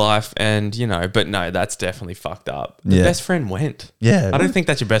toxic life, and but no, that's definitely fucked up. The best friend went. Yeah. I don't think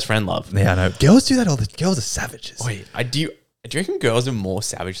that's your best friend, love. Yeah, I know. Girls do that all the girls are savages. Wait, do you reckon girls are more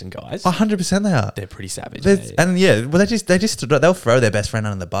savage than guys? 100% they are. They're pretty savage. And yeah, well, they'll throw their best friend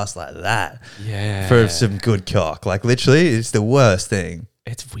under the bus like that. Yeah. For some good cock. Like literally, it's the worst thing.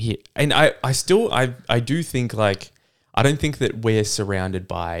 It's weird. And I do think like, I don't think that we're surrounded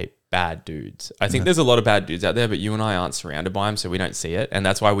by bad dudes. I think there's a lot of bad dudes out there, but you and I aren't surrounded by them, so we don't see it. And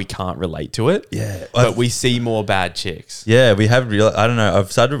that's why we can't relate to it. Yeah. But we see more bad chicks. Yeah, we have I don't know.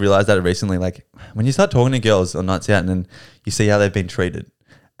 I've started to realize that recently. Like when you start talking to girls on nights out and then you see how they've been treated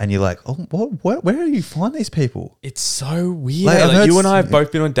and you're like, oh, where do you find these people? It's so weird. Like, you and I have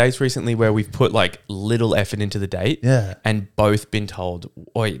both been on dates recently where we've put like little effort into the date. Yeah. And both been told,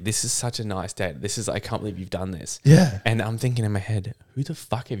 "Oi, this is such a nice date. I can't believe you've done this." Yeah. And I'm thinking in my head, who the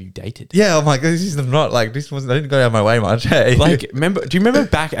fuck have you dated? Yeah, I'm like, this is not like, I didn't go out of my way much. Hey. Like, do you remember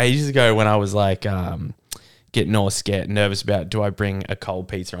back ages ago when I was like, getting all nervous about, do I bring a cold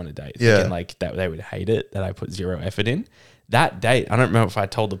pizza on a date? Yeah. Thinking like that they would hate it, that I put zero effort in. That date, I don't remember if I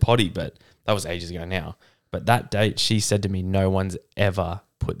told the potty, but that was ages ago now. But that date, she said to me, no one's ever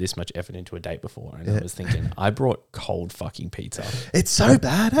put this much effort into a date before. And I was thinking, I brought cold fucking pizza. It's so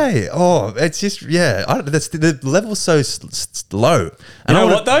bad, hey? Oh, it's just, yeah. The level's so low. You know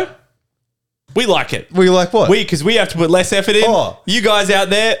what, though? We like it. We like what? Because we have to put less effort in. Oh. You guys out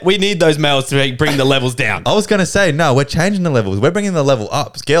there, we need those males to bring the levels down. I was going to say, no, we're changing the levels. We're bringing the level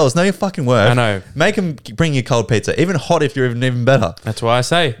up. Girls, know your fucking worth. I know. Make them bring you cold pizza. Even hot if you're even better. That's why I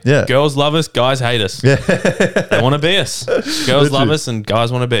say, yeah. Girls love us, guys hate us. Yeah. They want to be us. Girls love us and guys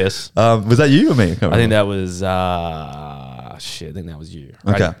want to be us. Was that you or me? I think that was, I think that was you.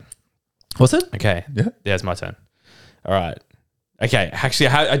 Okay. Right? Was it? Okay. Yeah. Yeah, it's my turn. All right. Okay. Actually,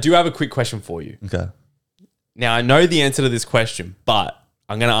 I do have a quick question for you. Okay. Now, I know the answer to this question, but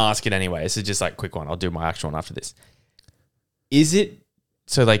I'm going to ask it anyway. This is just like a quick one. I'll do my actual one after this. Is it,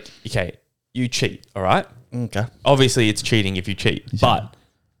 so like, okay, you cheat, all right? Okay. Obviously, it's cheating if you cheat, but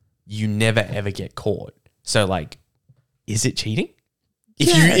you never ever get caught. So like, is it cheating?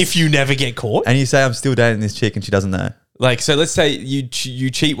 If you never get caught. And you say, I'm still dating this chick and she doesn't know. Like, so let's say you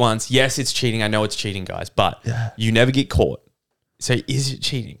cheat once. Yes, it's cheating. I know it's cheating, guys, but you never get caught. So is it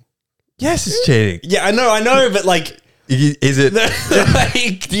cheating? Yes, it's cheating. Yeah, I know, but like... Is it?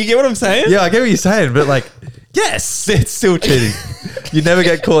 Like, do you get what I'm saying? Yeah, I get what you're saying, but like, yes, it's still cheating. You never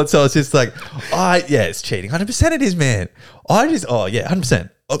get caught, so it's just like, it's cheating. 100% it is, man. 100%.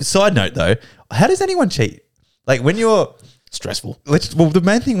 Side note though, how does anyone cheat? Like when you're... Stressful. The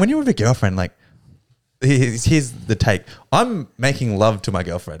main thing, when you're with a girlfriend, like, here's the take. I'm making love to my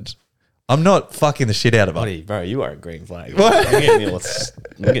girlfriend. I'm not fucking the shit out of her. Buddy, bro, you are a green flag. What? I'm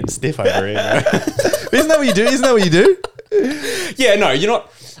getting stiff over here, bro. Isn't that what you do? Isn't that what you do? Yeah, no, you're not.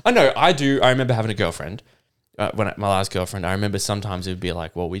 I know, I do. I remember having a girlfriend. My last girlfriend, I remember sometimes it would be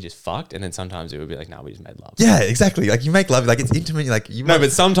like, well, we just fucked. And then sometimes it would be like, no, we just made love. Yeah, exactly. Like you make love, like it's intimate. Like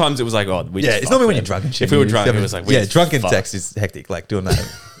but sometimes it was like, oh, we just it's normally when you're drunk and shit. If we were drunk, it was like, drunken sex is hectic. Like doing that.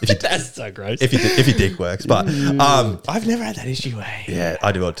 That's so gross. If your dick works. But I've never had that issue, Yeah,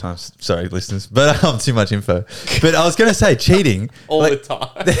 I do all the time. Sorry, listeners. But too much info. But I was going to say cheating. all the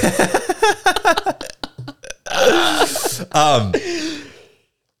time.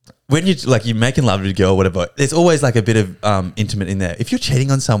 When you're making love with a girl or whatever, there's always like a bit of intimate in there. If you're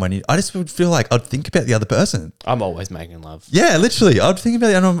cheating on someone, I just would feel like I'd think about the other person. I'm always making love. Yeah, literally. I'd think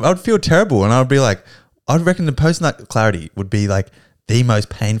about it and I'd feel terrible. And I'd be like, I'd reckon the post nut clarity would be like the most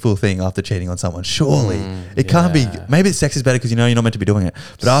painful thing after cheating on someone. Surely. It can't be. Maybe the sex is better because you're not meant to be doing it.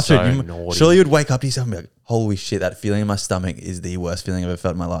 But after surely you'd wake up to yourself and be like, holy shit, that feeling in my stomach is the worst feeling I've ever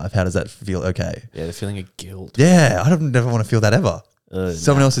felt in my life. How does that feel? Okay. Yeah, the feeling of guilt. Yeah, I don't never want to feel that ever.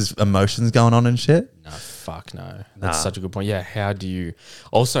 Someone else's emotions going on and shit. No, fuck no. That's such a good point. Yeah, how do you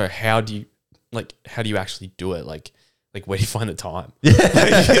actually do it? Like where do you find the time? Yeah.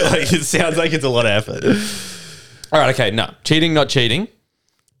 like it sounds like it's a lot of effort. All right, okay, no. Cheating, not cheating.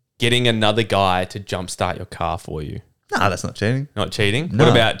 Getting another guy to jumpstart your car for you. Nah, that's not cheating. Not cheating? No.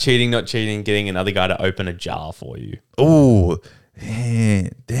 What about cheating, not cheating, getting another guy to open a jar for you? Oh,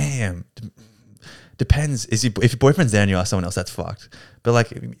 damn. Depends. If your boyfriend's there and you ask someone else, that's fucked. But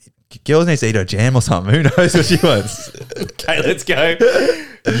like, girls need to eat a jam or something. Who knows what she wants? Okay, let's go.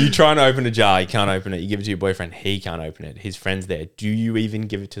 You try and open a jar. You can't open it. You give it to your boyfriend. He can't open it. His friend's there. Do you even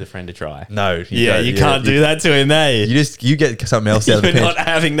give it to the friend to try? No. You can't do that to him, eh? You get something else out of the You're pinch. not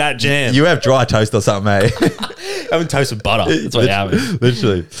having that jam. You have dry toast or something, eh? Having toast with butter. That's what you have.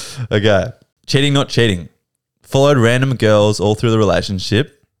 Literally. Okay. Cheating, not cheating. Followed random girls all through the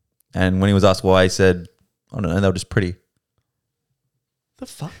relationship. And when he was asked why, he said, I don't know, they were just pretty. The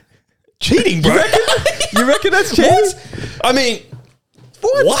fuck? Cheating, bro. You reckon that's cheating? What? I mean,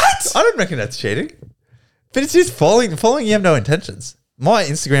 what? I don't reckon that's cheating. But it's just following you have no intentions. My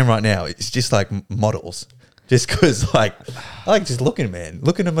Instagram right now is just like models. Just because like, I like just looking, man.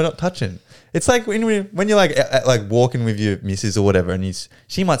 Looking at them but not touching. It's like when you're like walking with your missus or whatever and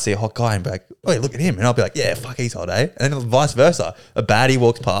she might see a hot guy and be like, oh, look at him. And I'll be like, yeah, fuck, he's hot, eh? And then vice versa. A baddie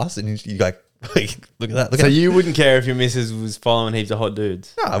walks past and you like, look at that. So you wouldn't care if your missus was following heaps of hot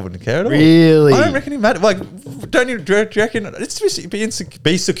dudes? No, I wouldn't care at all. Really? I don't reckon it matters. Like, do you reckon it's just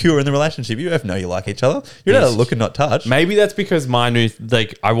be secure in the relationship? You both know you like each other. You're not look and not touch. Maybe that's because my new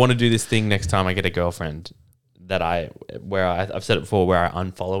I want to do this thing next time I get a girlfriend that I've said it before where I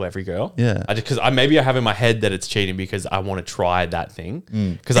unfollow every girl. Yeah. Because maybe I have in my head that it's cheating because I want to try that thing.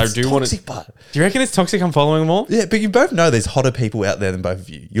 Because I do want to. Do you reckon it's toxic I'm following them all? Yeah, but you both know there's hotter people out there than both of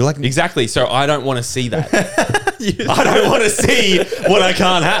you. You're like exactly. So I don't want to see that. I don't want to see what I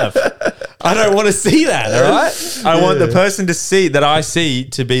can't have. I don't want to see that. All right. I want the person that I see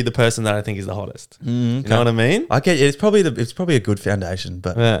to be the person that I think is the hottest. You know what I mean? I get it. It's probably a good foundation,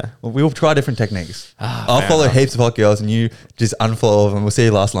 but we'll try different techniques. I'll follow heaps of hot girls, and you just unfollow them. We'll see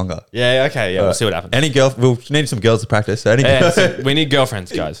who lasts longer. Yeah. Okay. Yeah. We'll see what happens. Any girl, we'll need some girls to practice. So we need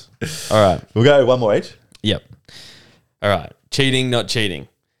girlfriends, guys. All right. We'll go one more each. Yep. All right. Cheating, not cheating.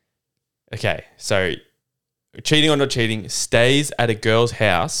 Okay. So, cheating or not cheating stays at a girl's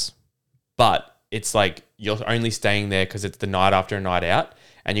house, but it's like you're only staying there because it's the night after a night out,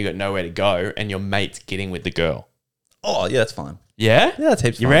 and you got nowhere to go, and your mate's getting with the girl. Oh yeah, that's fine. Yeah? Yeah, that's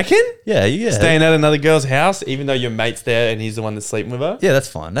heaps fine. You reckon? Yeah. Staying at another girl's house, even though your mate's there and he's the one that's sleeping with her? Yeah, that's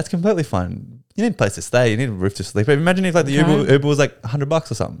fine. That's completely fine. You need a place to stay. You need a roof to sleep. Imagine if like the Uber was like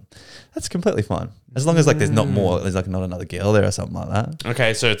 $100 or something. That's completely fine. As long as like there's not not another girl there or something like that.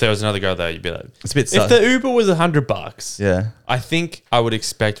 Okay, so if there was another girl there, you'd be like, it's a bit. If the Uber was $100, yeah, I think I would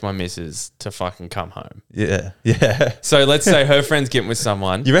expect my missus to fucking come home. Yeah. So let's say her friend's getting with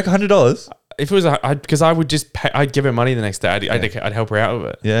someone. You reckon $100? if it was, because I would just pay, I'd give her money the next day. I'd help her out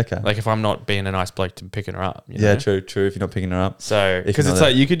with it. Yeah, okay. Like if I'm not being a nice bloke to picking her up. Yeah, know? true. If you're not picking her up. So, because it's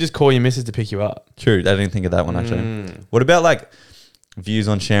like you could just call your missus to pick you up. True. I didn't think of that one actually. What about like views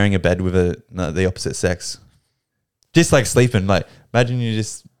on sharing a bed with the opposite sex? Just like sleeping. Like imagine you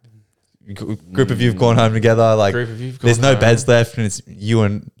just group of you have gone home together. Like there's no beds left, and it's you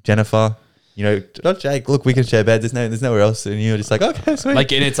and Jennifer. You know, not Jake. Look, we can share beds. There's nowhere else, and you're just like, okay, sweet.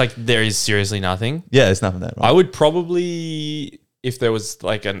 Like, and it's like there is seriously nothing. Yeah, there's nothing there. Right? I would probably, if there was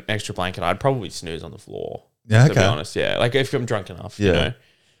like an extra blanket, I'd probably snooze on the floor. Yeah, to be honest. Yeah, like if I'm drunk enough. Yeah. You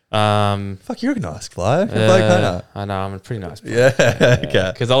know. Fuck, you're a nice guy. I know, I'm a pretty nice bloke. Yeah,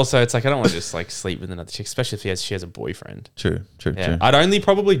 okay. Because also, it's like I don't want to just like sleep with another chick, especially if she has a boyfriend. True. I'd only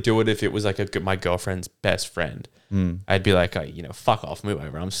probably do it if it was like my girlfriend's best friend. I'd be like, fuck off, move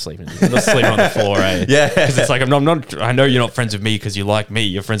over. I'm sleeping. I'm not sleeping on the floor, eh? Yeah. Because it's like I'm not. I know you're not friends with me because you like me.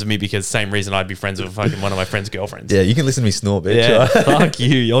 You're friends with me because same reason I'd be friends with fucking one of my friend's girlfriends. Yeah, you can listen to me snore, bitch. Yeah, fuck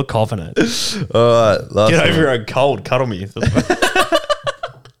you. You're confident. All right, get over your own cold. Cuddle me.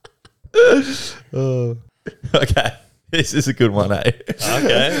 Okay, this is a good one, eh?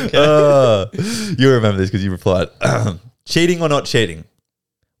 Okay. You remember this because you replied. Cheating or not cheating?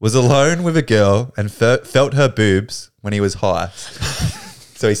 Was alone with a girl and felt her boobs when he was high.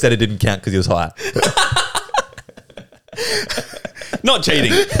 So he said it didn't count because he was high. Not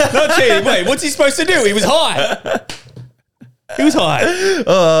cheating. Not cheating. Wait, what's he supposed to do? He was high. He was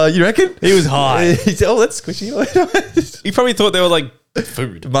high. You reckon? He was high. He said, that's squishy. He probably thought they were like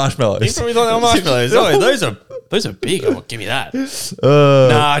food. Marshmallows. He probably thought they were marshmallows. Oh, those are big. Oh, give me that.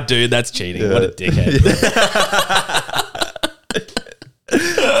 Nah, dude, that's cheating. Yeah. What a dickhead.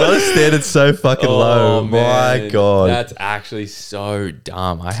 The standard's so fucking low. Man. My God. That's actually so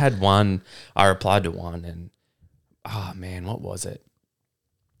dumb. I had one, I replied to one and, oh man, what was it?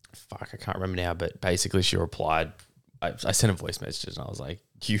 Fuck, I can't remember now, but basically she replied, I sent a voice message and I was like,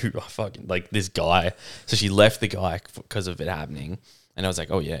 you are fucking, like this guy. So she left the guy because of it happening. And I was like,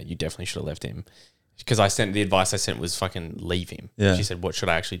 oh yeah, you definitely should have left him. Because the advice I sent was fucking leave him. Yeah. She said, what should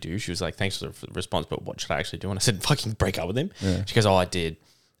I actually do? She was like, thanks for the response, but what should I actually do? And I said, fucking break up with him. Yeah. She goes, oh, I did.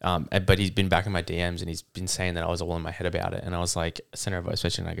 But he's been back in my DMs and he's been saying that I was all in my head about it. And I was like, I sent her a voice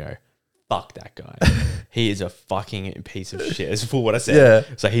message and I go, fuck that guy. He is a fucking piece of shit. That's for what I said.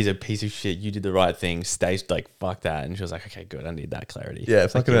 Yeah. So he's a piece of shit. You did the right thing. Stay like, fuck that. And she was like, okay, good. I need that clarity. Yeah,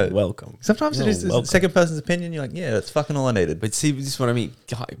 it's fucking like, welcome. Sometimes it is the second person's opinion. You're like, yeah, that's fucking all I needed. But see, this is what I mean.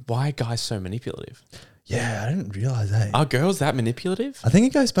 Why are guys so manipulative? Yeah, I didn't realize that. Are girls that manipulative? I think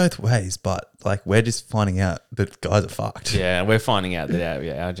it goes both ways, but like we're just finding out that guys are fucked. Yeah, we're finding out that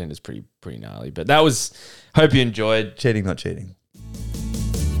our gender's pretty gnarly. But that was, hope you enjoyed. Cheating, not cheating.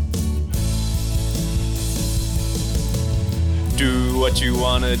 Do what you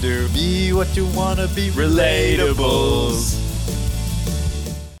want to do. Be what you want to be. Relatables.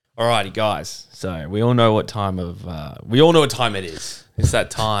 Alrighty, guys. So we all know what time it is. It's that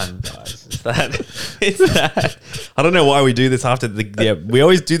time, guys. It's that. I don't know why we do this after we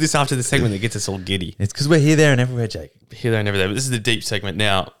always do this after the segment that gets us all giddy. It's because we're here, there, and everywhere, Jake. Here, there, and everywhere. But this is the deep segment.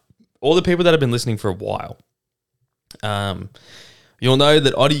 Now, all the people that have been listening for a while, you'll know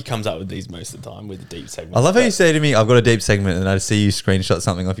that Ottie comes up with these most of the time with the deep segment. I love how you say to me, I've got a deep segment, and I see you screenshot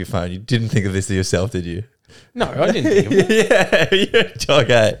something off your phone. You didn't think of this to yourself, did you? No, I didn't think of it. Yeah,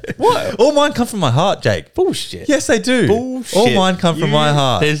 okay. What? All mine come from my heart, Jake. Bullshit. Yes, they do. Bullshit. All mine come from my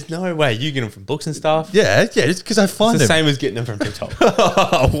heart. There's no way. You get them from books and stuff. Yeah, just because I find It's the them. same as getting them from TikTok.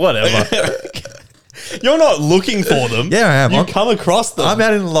 Whatever. You're not looking for them. Yeah, I am. You come across them. I'm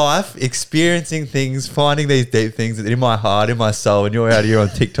out in life experiencing things, finding these deep things in my heart, in my soul, and you're out here on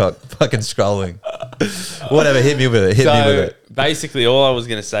TikTok fucking scrolling. Whatever, hit me with it. Hit me with it. Basically, all I was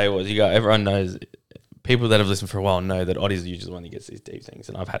going to say was, everyone knows, people that have listened for a while know that Ottie's usually the one that gets these deep things,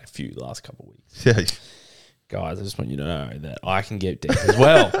 and I've had a few the last couple of weeks. Yeah. Guys, I just want you to know that I can get deep as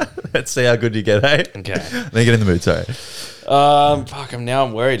well. Let's see how good you get, eh? Okay. Let me get in the mood, sorry. Fuck,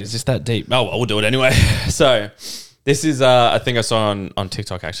 I'm worried. Is this that deep? Oh, well, we'll do it anyway. So, this is a thing I saw on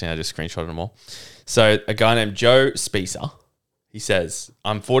TikTok, actually. I just screenshotted them all. So, a guy named Joe Speacer, he says,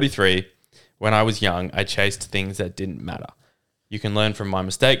 I'm 43. When I was young, I chased things that didn't matter. You can learn from my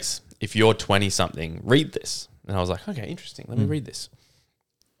mistakes. If you're 20-something, read this. And I was like, okay, interesting. Let me read this.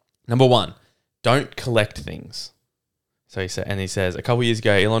 Number 1, don't collect things. So he says, a couple years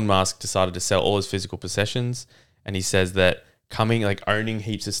ago, Elon Musk decided to sell all his physical possessions. And he says that owning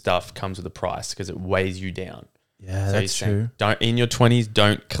heaps of stuff comes with a price because it weighs you down. Yeah, So that's he's saying, true. in your 20s,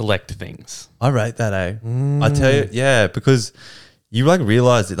 don't collect things. I rate that, eh? I tell you, yeah, because you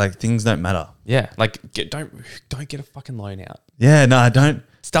realize that things don't matter. Yeah, don't get a fucking loan out. Yeah, no, don't.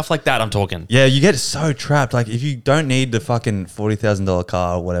 Stuff like that I'm talking. Yeah, you get so trapped. Like if you don't need the fucking $40,000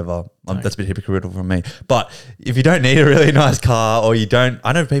 car or whatever, that's a bit hypocritical from me. But if you don't need a really nice car, or you don't,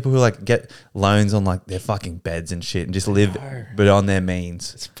 I know people who like get loans on like their fucking beds and shit and just live beyond their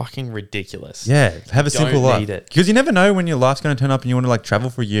means. It's fucking ridiculous. Yeah, have a simple life. Need it. Because you never know when your life's going to turn up and you want to like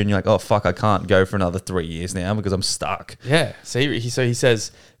travel for a year and you're like, oh fuck, I can't go for another 3 years now because I'm stuck. Yeah. So he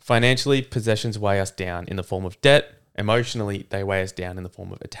says, financially, possessions weigh us down in the form of debt. Emotionally, they weigh us down in the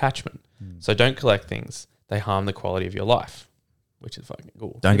form of attachment. So don't collect things. They harm the quality of your life, which is fucking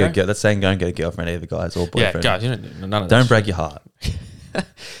cool. That's saying don't get a girlfriend either, guys, or boyfriend. Yeah, guys, you don't none of that. Don't break your heart.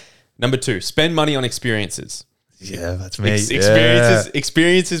 Number 2, spend money on experiences. Yeah, that's me.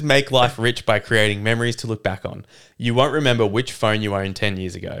 Experiences make life rich by creating memories to look back on. You won't remember which phone you owned 10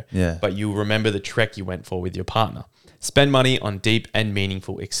 years ago, but you'll remember the trek you went for with your partner. Spend money on deep and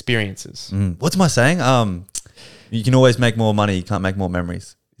meaningful experiences. What's my saying? You can always make more money. You can't make more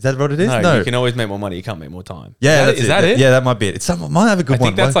memories. Is that what it is? No, you can always make more money. You can't make more time. Yeah, is that it? Yeah, that might be it. Might have a good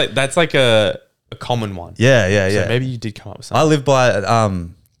one. I think that's like a common one. Yeah. So maybe you did come up with something. I live by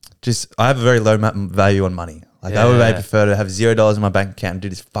I have a very low value on money. Like I would prefer to have $0 in my bank account and do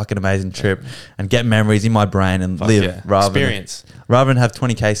this fucking amazing trip and get memories in my brain and live rather than have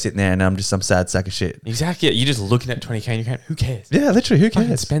 20K sitting there and I'm just some sad sack of shit. Exactly. You're just looking at 20K and you're going, who cares? Yeah, literally, who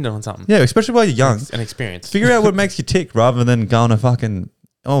cares? Spend it on something. Yeah, especially while you're young. An experience. Figure out what makes you tick rather than going to fucking,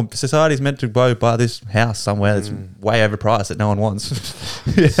 society's meant to go buy this house somewhere that's way overpriced that no one wants.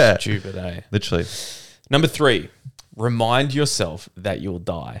 Yeah. Stupid, eh? Literally. Number 3, remind yourself that you'll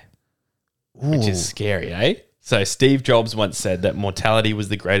die. Which is scary, eh? So Steve Jobs once said that mortality was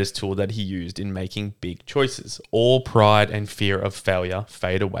the greatest tool that he used in making big choices. All pride and fear of failure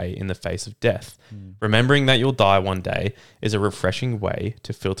fade away in the face of death. Remembering that you'll die one day is a refreshing way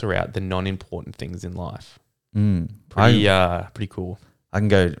to filter out the non-important things in life. Pretty cool. I can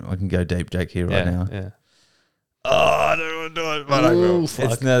go deep, Jake, here right now. Yeah. Oh, I don't want to do it, but I will. It's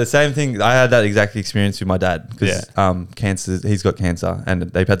the same thing. I had that exact experience with my dad because cancer. He's got cancer, and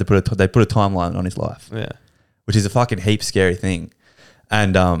they've had to put a timeline on his life. Yeah. Which is a fucking heap scary thing.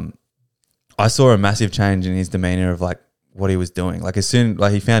 And I saw a massive change in his demeanor of like what he was doing. Like as soon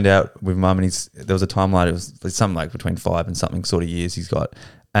like he found out with mum and there was a timeline, it was something like between 5 and something sort of years he's got.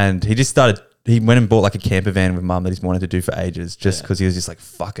 And he went and bought like a camper van with mum that he's wanted to do for ages just because he was just like,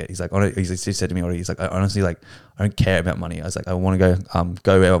 fuck it. He's like, he said to me already, he's like, I honestly like, I don't care about money. I was like, I want to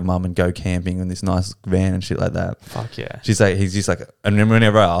go out with mum and go camping in this nice van and shit like that. Fuck yeah. He's just like, and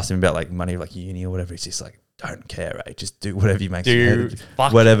whenever I asked him about like money, like uni or whatever, he's just like, don't care, right? Just do whatever makes you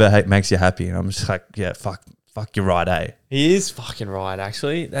happy. Whatever makes you happy. And I'm just like, yeah, fuck, you're right, eh? He is fucking right,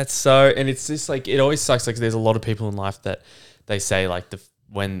 actually. That's so, and it's just like, it always sucks. Like there's a lot of people in life that they say like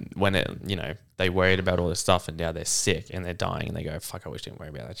when it, they worried about all this stuff and now they're sick and they're dying and they go, fuck, I wish I didn't worry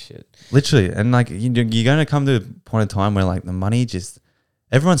about that shit. Literally. And like, you're going to come to a point in time where like the money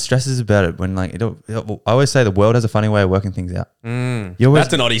everyone stresses about it when like, I always say the world has a funny way of working things out.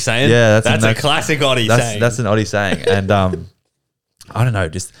 That's an Ottie saying. Yeah. That's a classic Ottie saying. That's an Ottie saying. And I don't know,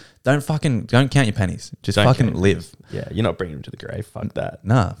 just don't count your pennies. Just fucking live. Yeah, you're not bringing them to the grave. Fuck that.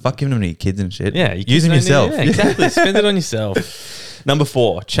 Nah, fuck giving them to your kids and shit. Yeah, use them yourself. Yeah, exactly. Spend it on yourself. Number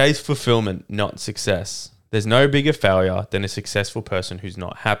 4, chase fulfillment, not success. There's no bigger failure than a successful person who's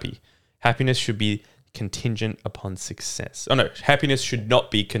not happy. Happiness should be contingent upon success. Oh no, happiness should not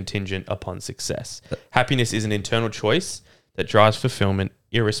be contingent upon success. Happiness is an internal choice that drives fulfillment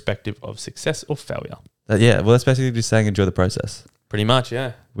irrespective of success or failure. Well, that's basically just saying enjoy the process. Pretty much,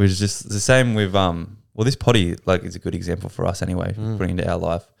 yeah. Which is just the same with this potty like is a good example for us anyway, putting into our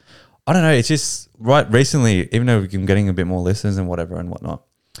life. I don't know, it's just right recently, even though we've been getting a bit more listeners and whatever and whatnot,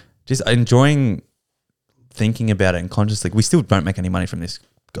 just enjoying thinking about it and consciously. We still don't make any money from this,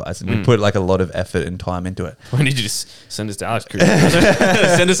 guys, and we put like a lot of effort and time into it. Why don't you just send us to Alex Cooper?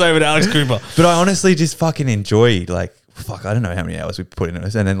 Send us over to Alex Cooper. But I honestly just fucking enjoy like, fuck, I don't know how many hours we put into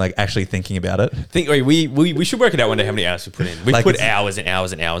this, and then like actually thinking about it. We should work it out one day how many hours we put in. We like put hours and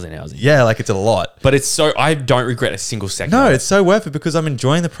hours and hours and hours in. Yeah, like it's a lot. But it's so, I don't regret a single second. No, it's so worth it because I'm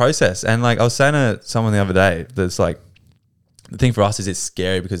enjoying the process. And like I was saying to someone the other day, that's like, the thing for us is it's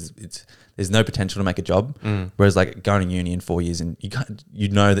scary because there's no potential to make a job. Whereas like going to uni in 4 years and you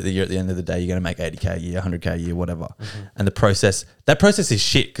know that you're at the end of the day, you're going to make 80K a year, 100K a year, whatever. And that process is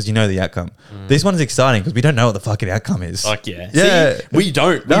shit because you know the outcome. This one is exciting because we don't know what the fucking outcome is. Fuck yeah. Yeah. See, we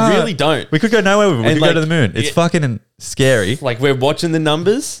don't. We really don't. We could go nowhere. We could go to the moon. It's fucking scary. Like we're watching the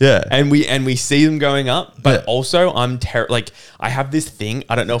numbers. Yeah. And we see them going up. But also I'm like I have this thing.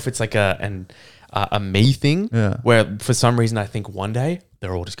 I don't know if it's like a me thing where for some reason I think one day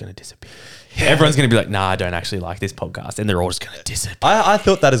they're all just going to disappear. Yeah. Everyone's going to be like, nah, I don't actually like this podcast. And they're all just going to disappear. I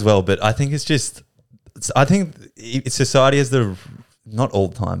thought that as well, but I think I think society is not all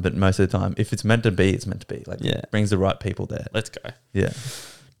the time, but most of the time, if it's meant to be, it's meant to be. Like, it brings the right people there. Let's go. Yeah.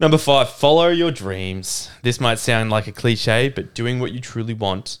 Number 5, follow your dreams. This might sound like a cliche, but doing what you truly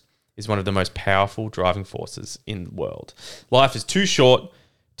want is one of the most powerful driving forces in the world. Life is too short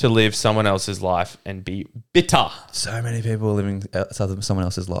to live someone else's life and be bitter. So many people are living someone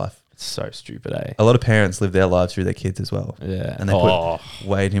else's life. It's so stupid, eh? A lot of parents live their lives through their kids as well. Yeah. And they put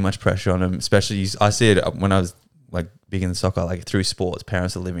way too much pressure on them, especially I see it when I was like big in soccer, like through sports,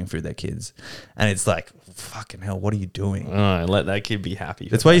 parents are living through their kids. And it's like, fucking hell, what are you doing? Oh, let that kid be happy.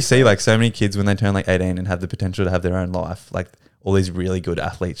 That's why you see like so many kids when they turn like 18 and have the potential to have their own life, like all these really good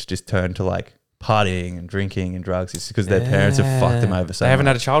athletes just turn to like partying and drinking and drugs. It's because their parents have fucked them over so They haven't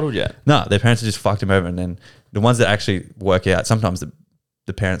much. had a childhood yet. No, their parents have just fucked them over. And then the ones that actually work out, sometimes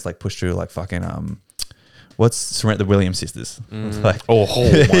the parents like push through like fucking what's the Williams sisters? Like, my God,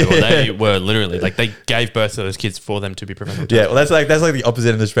 they were literally like they gave birth to those kids for them to be professional. Yeah, well, that's like the opposite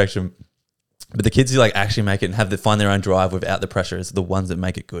end of the spectrum. But the kids who like actually make it and find their own drive without the pressure is the ones that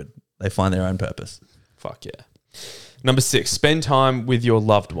make it good. They find their own purpose. Fuck yeah. Number 6, spend time with your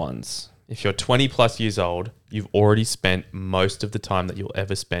loved ones. If you're 20 plus years old, you've already spent most of the time that you'll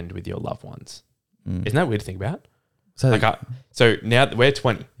ever spend with your loved ones. Isn't that weird to think about? So now that we're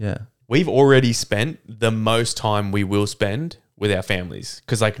 20. Yeah. We've already spent the most time we will spend with our families.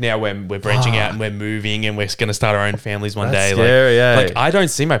 Because like now we're branching out and we're moving and we're going to start our own families one day. Scary, like I don't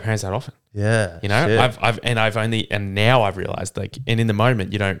see my parents that often. Yeah. You know, shit. now I've realized like, and in the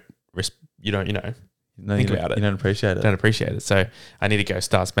moment you don't think about it. You don't appreciate it. Don't appreciate it. So I need to go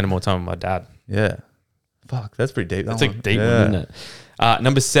start spending more time with my dad. Yeah. Fuck, that's pretty deep. That's a deep one, isn't it?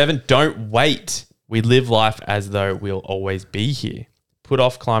 Number 7, don't wait. We live life as though we'll always be here. We put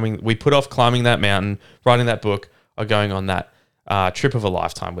off climbing that mountain, writing that book, or going on that trip of a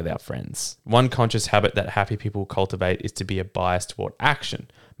lifetime with our friends. One conscious habit that happy people cultivate is to be a bias toward action.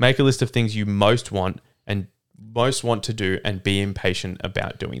 Make a list of things you most want to do and be impatient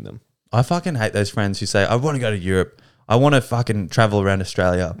about doing them. I fucking hate those friends who say, I want to go to Europe. I want to fucking travel around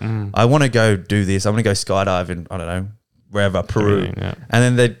Australia. I want to go do this. I want to go skydive in, I don't know, wherever, Peru. Yeah.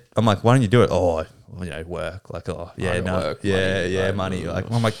 And then I'm like, why don't you do it? Oh, work. Like, money.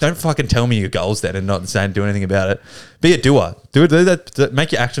 Like, I'm like, don't fucking tell me your goals then and not saying do anything about it. Be a doer. Do that.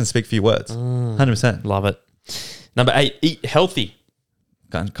 Make your actions speak for your words. 100%. Love it. Number 8, eat healthy.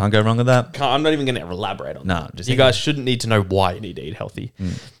 Can't go wrong with that. I'm not even going to elaborate on that. Just you guys shouldn't need to know why you need to eat healthy.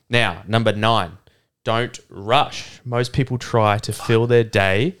 Now, number 9, don't rush. Most people try to fill their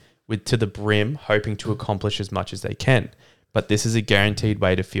day to the brim, hoping to accomplish as much as they can. But this is a guaranteed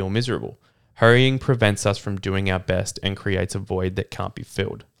way to feel miserable. Hurrying prevents us from doing our best and creates a void that can't be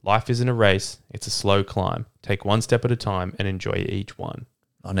filled. Life isn't a race. It's a slow climb. Take one step at a time and enjoy each one.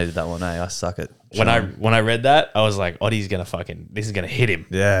 I needed that one, I suck it. When I read that, I was like, Ottie's going to this is going to hit him.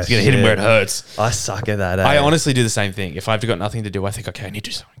 Yeah. It's going to hit him where it hurts. I suck at that. I honestly do the same thing. If I've got nothing to do, I think, okay, I need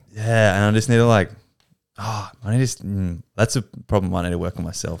to do something. Yeah. And I just need to that's a problem I need to work on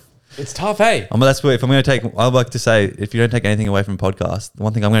myself. It's tough, hey? That's where, if I'm going to take, I'd like to say, if you don't take anything away from podcast, the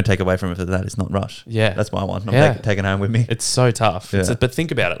one thing I'm going to take away from it for that is not rush. Yeah. That's my one. I'm taking home with me. It's so tough. Yeah. But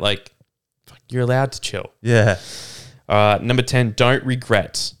think about it. Like, you're allowed to chill. Yeah. Number 10, don't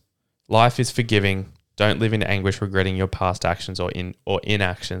regret. Life is forgiving. Don't live in anguish regretting your past actions or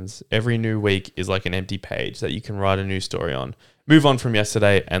inactions. Every new week is like an empty page that you can write a new story on. Move on from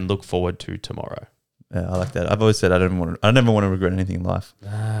yesterday and look forward to tomorrow. Yeah, I like that. I've always said I never want to regret anything in life.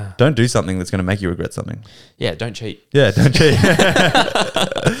 Don't do something that's going to make you regret something. Yeah, don't cheat. Yeah, don't cheat.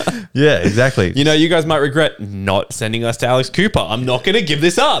 Yeah, exactly. You know, you guys might regret not sending us to Alex Cooper. I'm not going to give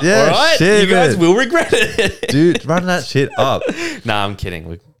this up. Yeah, all right? shit, you guys will regret it. Dude, run that shit up. Nah, I'm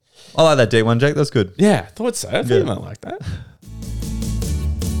kidding. I like that D1, Jake. That's good. Yeah, I thought so. I thought you might like that.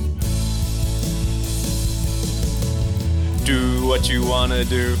 Do what you want to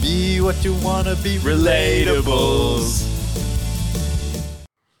do. Be what you want to be. Relatables.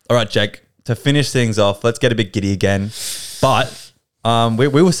 All right, Jake. To finish things off, let's get a bit giddy again. But we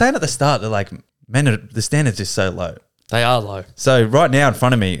were saying at the start that like, man, the standard's just so low. They are low. So right now in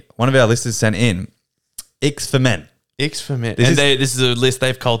front of me, one of our listeners sent in Icks for men. Icks for men. This is a list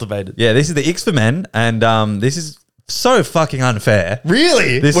they've cultivated. Yeah, this is the Icks for men, and this is so fucking unfair.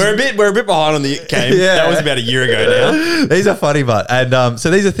 Really? We're a bit behind on the Ick game. Yeah. That was about a year ago now. These are funny, and so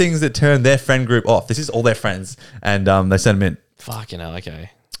these are things that turn their friend group off. This is all their friends, and they send them in. Fucking hell,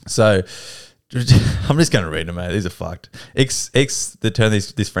 okay. So I'm just going to read them, mate. These are fucked. Icks that turn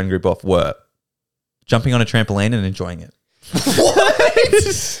this friend group off were jumping on a trampoline and enjoying it. What?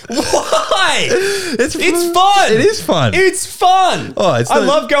 Why? It's fun. It is fun. It's fun. Oh, I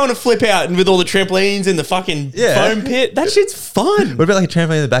love going to flip out and with all the trampolines and the fucking foam pit. That shit's fun. What about like a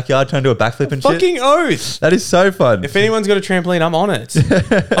trampoline in the backyard trying to do a backflip and shit? Fucking oath. That is so fun. If anyone's got a trampoline, I'm on it.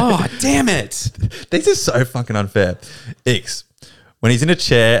 Oh, damn it. These are so fucking unfair. Icks. When he's in a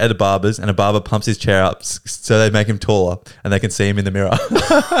chair at a barber's and a barber pumps his chair up so they make him taller and they can see him in the mirror.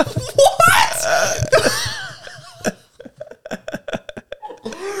 What?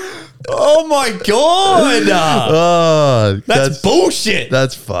 Oh my God. Oh, that's bullshit.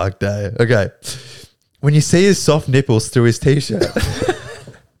 That's fucked, eh? Okay. When you see his soft nipples through his t-shirt.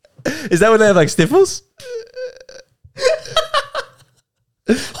 Is that when they have like sniffles?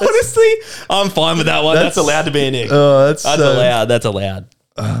 Honestly, I'm fine with that one. That's allowed to be an ick. Oh, that's allowed. That's allowed.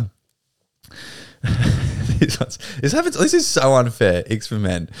 This happens. This is so unfair. Icks for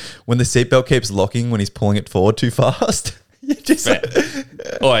men. When the seatbelt keeps locking when he's pulling it forward too fast. You just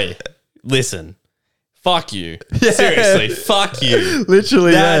Oi, listen. Fuck you. Yeah. Seriously, fuck you.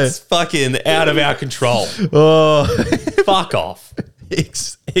 Literally, that's fucking out of our control. Oh, fuck off.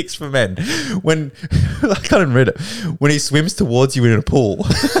 Icks for men. When I can't even read it. When he swims towards you in a pool.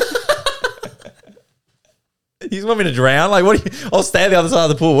 You want me to drown? Like, what? I'll stay at the other side of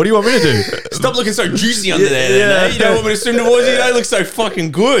the pool. What do you want me to do? Stop looking so juicy under there. You don't want me to swim towards you. You don't look so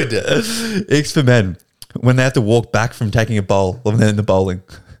fucking good. Icks for men. When they have to walk back from taking a bowl when they're in the bowling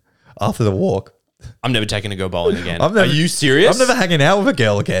after the walk. I'm never taking a go bowling again. Are you serious? I'm never hanging out with a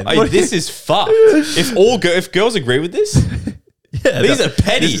girl again. This is fucked. If girls agree with this, these are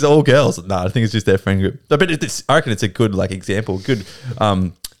petty. This is all girls. No, I think it's just their friend group. I reckon it's a good like example, good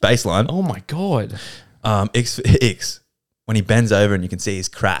baseline. Oh my God. Icks when he bends over and you can see his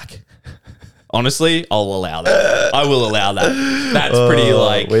crack. Honestly, I'll allow that. I will allow that. That's pretty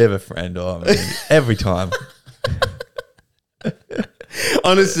like... We have a friend. Oh, man. Every time.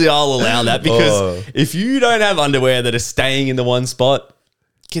 Honestly, I'll allow that because if you don't have underwear that are staying in the one spot,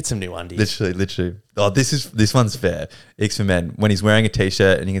 get some new undies. Literally. Oh, this one's fair. Icks for men. When he's wearing a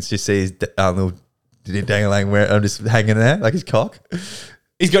t-shirt and you can just see his little dang-a-lang just hanging there, like his cock.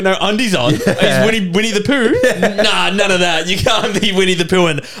 He's got no undies on. Yeah. He's Winnie the Pooh. Yeah. Nah, none of that. You can't be Winnie the Pooh.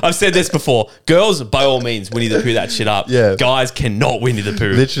 And I've said this before. Girls, by all means, Winnie the Pooh that shit up. Yeah. Guys cannot Winnie the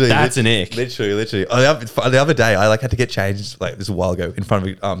Pooh. Literally. That's an ick. Literally. Oh, the other day, I like had to get changed like this a while ago in front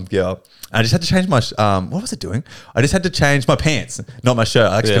of a girl. And I just had to change my, what was it doing? I just had to change my pants, not my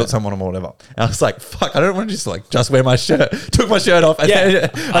shirt. I like spilled something on them or whatever. And I was like, fuck, I don't want to just wear my shirt. Took my shirt off. And I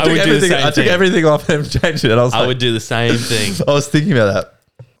took everything off and changed it. And I would do the same thing. I was thinking about that.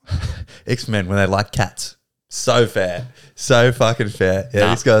 X-Men when they like cats. So fair. So fucking fair.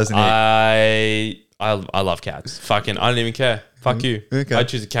 Yeah, this guy's an ick. I love cats. Fucking, I don't even care. Fuck you. Okay. I'd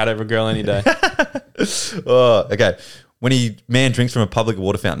choose a cat over a girl any day. Oh, okay. When man drinks from a public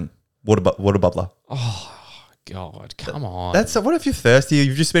water fountain, water bubbler. Oh God, come on. What if you're thirsty?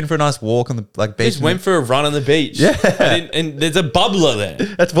 You've just been for a nice walk on the beach. Just went for a run on the beach. Yeah, and there's a bubbler there.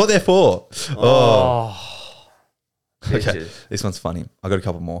 That's what they're for. Okay, this one's funny. I got a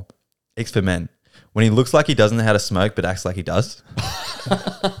couple more. Icks for men. When he looks like he doesn't know how to smoke but acts like he does.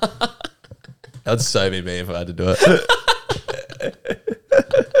 That'd so be me if I had to do it.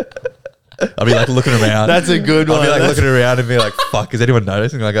 I'll be like looking around. That's a good one. I'll be like looking around and be like, fuck, is anyone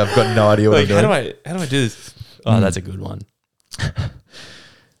noticing? Like I've got no idea what I'm doing. How do I do this? Oh, that's a good one.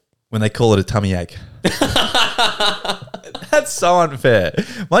 When they call it a tummy ache. That's so unfair.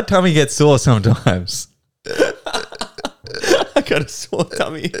 My tummy gets sore sometimes. I got a sore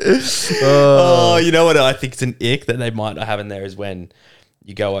tummy. Oh, you know what I think it's an ick that they might not have in there is when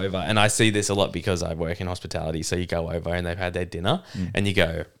you go over, and I see this a lot because I work in hospitality, so you go over and they've had their dinner and you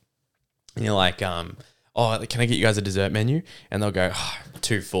go, and you're like, oh, can I get you guys a dessert menu? And they'll go, oh,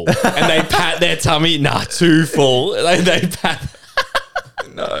 too full. And they pat their tummy, nah, too full. They pat...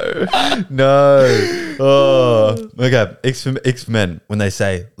 No. Oh, okay. Icks for men when they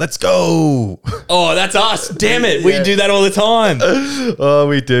say, "Let's go." Oh, that's us. Damn it, we do that all the time. Oh,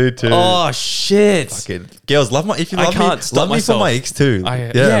 we do too. Oh shit. Fucking girls, love my. If you love me, love me for my icks too.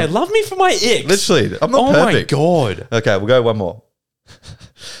 Yeah, love me for my icks. Literally, I'm not perfect. Oh my God. Okay, we'll go one more.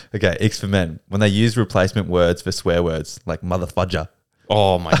 Okay, icks for men when they use replacement words for swear words like mother fudger.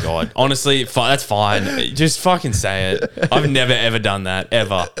 Oh my God. Honestly, that's fine. Just fucking say it. I've never ever done that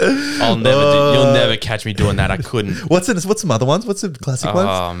ever. You'll never catch me doing that. I couldn't. What's some other ones? What's the classic ones?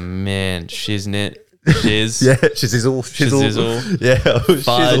 Oh man, shiznit. Shiz. Yeah, shizzle. Yeah,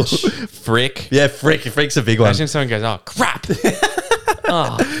 fudge. Shizzle. Frick. Yeah, frick. Frick's a big one. Imagine someone goes, oh crap.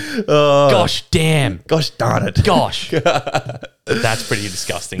 Gosh damn. Gosh darn it. Gosh. That's pretty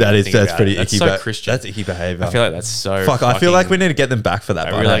disgusting. That's pretty That's icky. so Christian. That's icky behavior. I feel like that's so. Fuck, I feel like we need to get them back for that.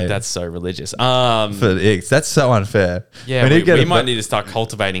 I feel like that's so religious. for the Icks. That's so unfair. Yeah, we might need to start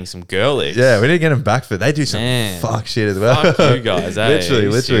cultivating some girl Icks. Yeah, we need to get them back for. They do some fuck shit as well. Fuck you guys.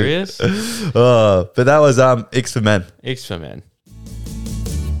 Literally. Serious? Oh, but that was Icks for men. Icks for men.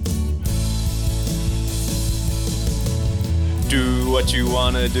 Do what you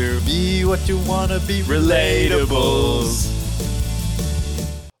wanna do. Be what you wanna be. Relatables.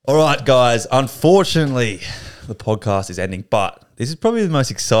 All right, guys. Unfortunately, the podcast is ending, but this is probably the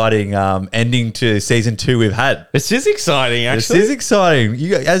most exciting ending to season 2 we've had. This is exciting, actually. This is exciting.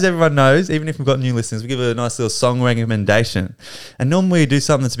 As everyone knows, even if we've got new listeners, we give a nice little song recommendation. And normally we do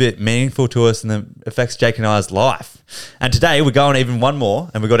something that's a bit meaningful to us and that affects Jake and I's life. And today we're going even one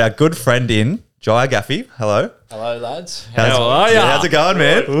more, and we've got our good friend in, Jai Gaffey. Hello. Hello, lads. How are ya? How's it going,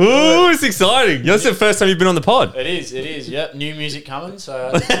 man? Ooh, it's exciting. That's the first time you've been on the pod. It is. Yep, new music coming.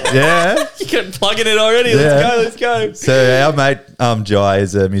 So Yeah. You can plug in it already. Yeah. Let's go. So our mate Jai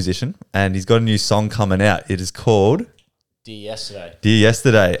is a musician, and he's got a new song coming out. It is called Dear Yesterday. Dear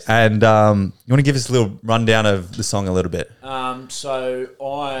Yesterday. And you want to give us a little rundown of the song a little bit? So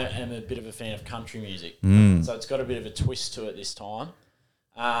I am a bit of a fan of country music. So it's got a bit of a twist to it this time.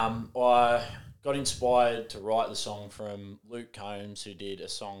 I got inspired to write the song from Luke Combs, who did a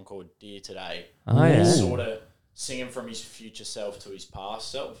song called Dear Today. Oh, yeah. He's sort of singing from his future self to his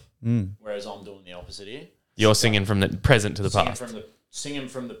past self, whereas I'm doing the opposite here. You're singing from the present to the past. Singing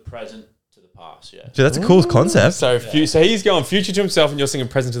from the present to the past, yeah. So that's a cool concept. So he's going future to himself and you're singing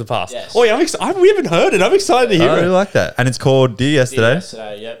present to the past. Yes. Oh, yeah, I'm excited. We haven't heard it. I'm excited to hear I it. really like that. And it's called Dear Yesterday. Dear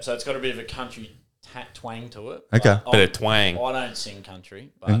Yesterday, yep. So it's got a bit of a country twang to it. Okay. Bit of twang. I don't sing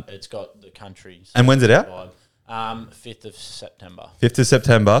country, but it's got the country. And when's it out? Vibe. 5th of September. 5th of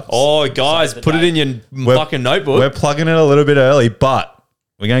September. Oh, guys, put it in your fucking notebook. We're plugging it a little bit early, but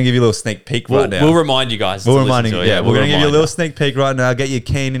we're going to give you a little sneak peek right now. We'll remind you guys. We'll remind you. Yeah, we're going to give you a little sneak peek right now. Get you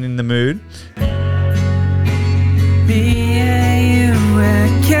keen and in the mood. Me and you were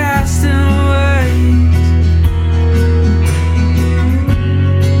castaways.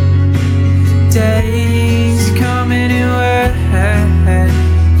 Days coming in waves.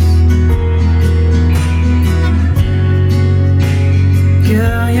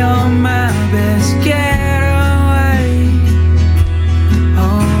 Girl, you're my best getaway. Oh,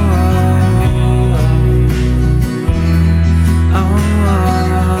 oh, oh,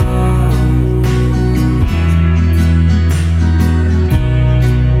 oh.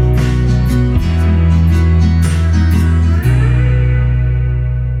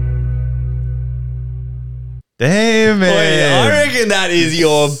 Damn, man. I reckon that is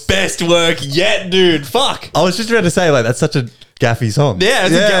your best work yet, dude. Fuck. I was just about to say, like, that's such a Gaffy song. Yeah, I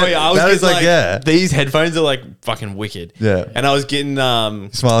was that getting is like, yeah. These headphones are like fucking wicked. Yeah. And I was getting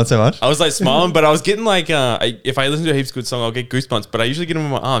Smiling so much. I was like smiling, but I was getting like if I listen to a heaps good song, I'll get goosebumps. But I usually get them in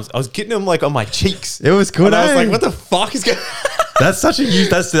my arms. I was getting them like on my cheeks. It was good. And I was like, what the fuck is going? That's such a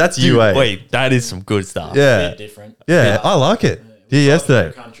that's you. Wait, that is some good stuff. Yeah. A bit different. Yeah, I like it. Yeah,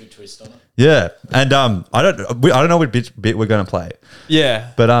 yesterday. Country twist on it. Yeah, and I don't know what bit we're gonna play,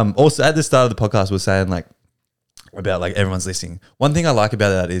 Yeah. but also at the start of the podcast we're saying like about like everyone's listening. One thing I like about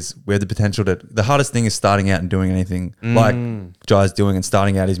that is we have the potential to. The hardest thing is starting out and doing anything like Jai's doing and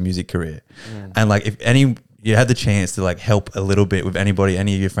starting out his music career, and like if you had the chance to like help a little bit with anybody,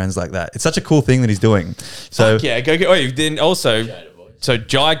 any of your friends like that. It's such a cool thing that he's doing. So Fuck yeah, go get. Wait, then also, so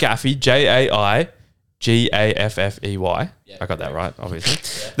Jai Gaffey, JaiGaffey. Yeah, I got that right, obviously.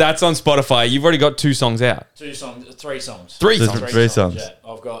 Yeah. That's on Spotify. You've already got 2 songs out. 3 songs. Three songs. Three songs. Yeah.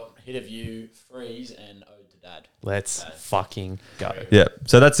 I've got Hit of You, Freeze, and Ode to Dad. Let's fucking go. yeah,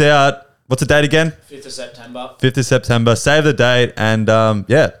 so that's out. What's the date again? 5th of September. 5th of September. Save the date, and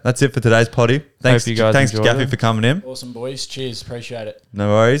yeah, that's it for today's potty. Thanks, Hope you guys thanks enjoyed Gaffey it. for coming in. Awesome, boys. Cheers. Appreciate it. No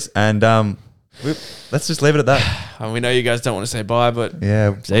worries, and let's just leave it at that. And we know you guys don't want to say bye, but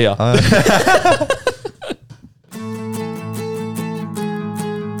Yeah, see ya.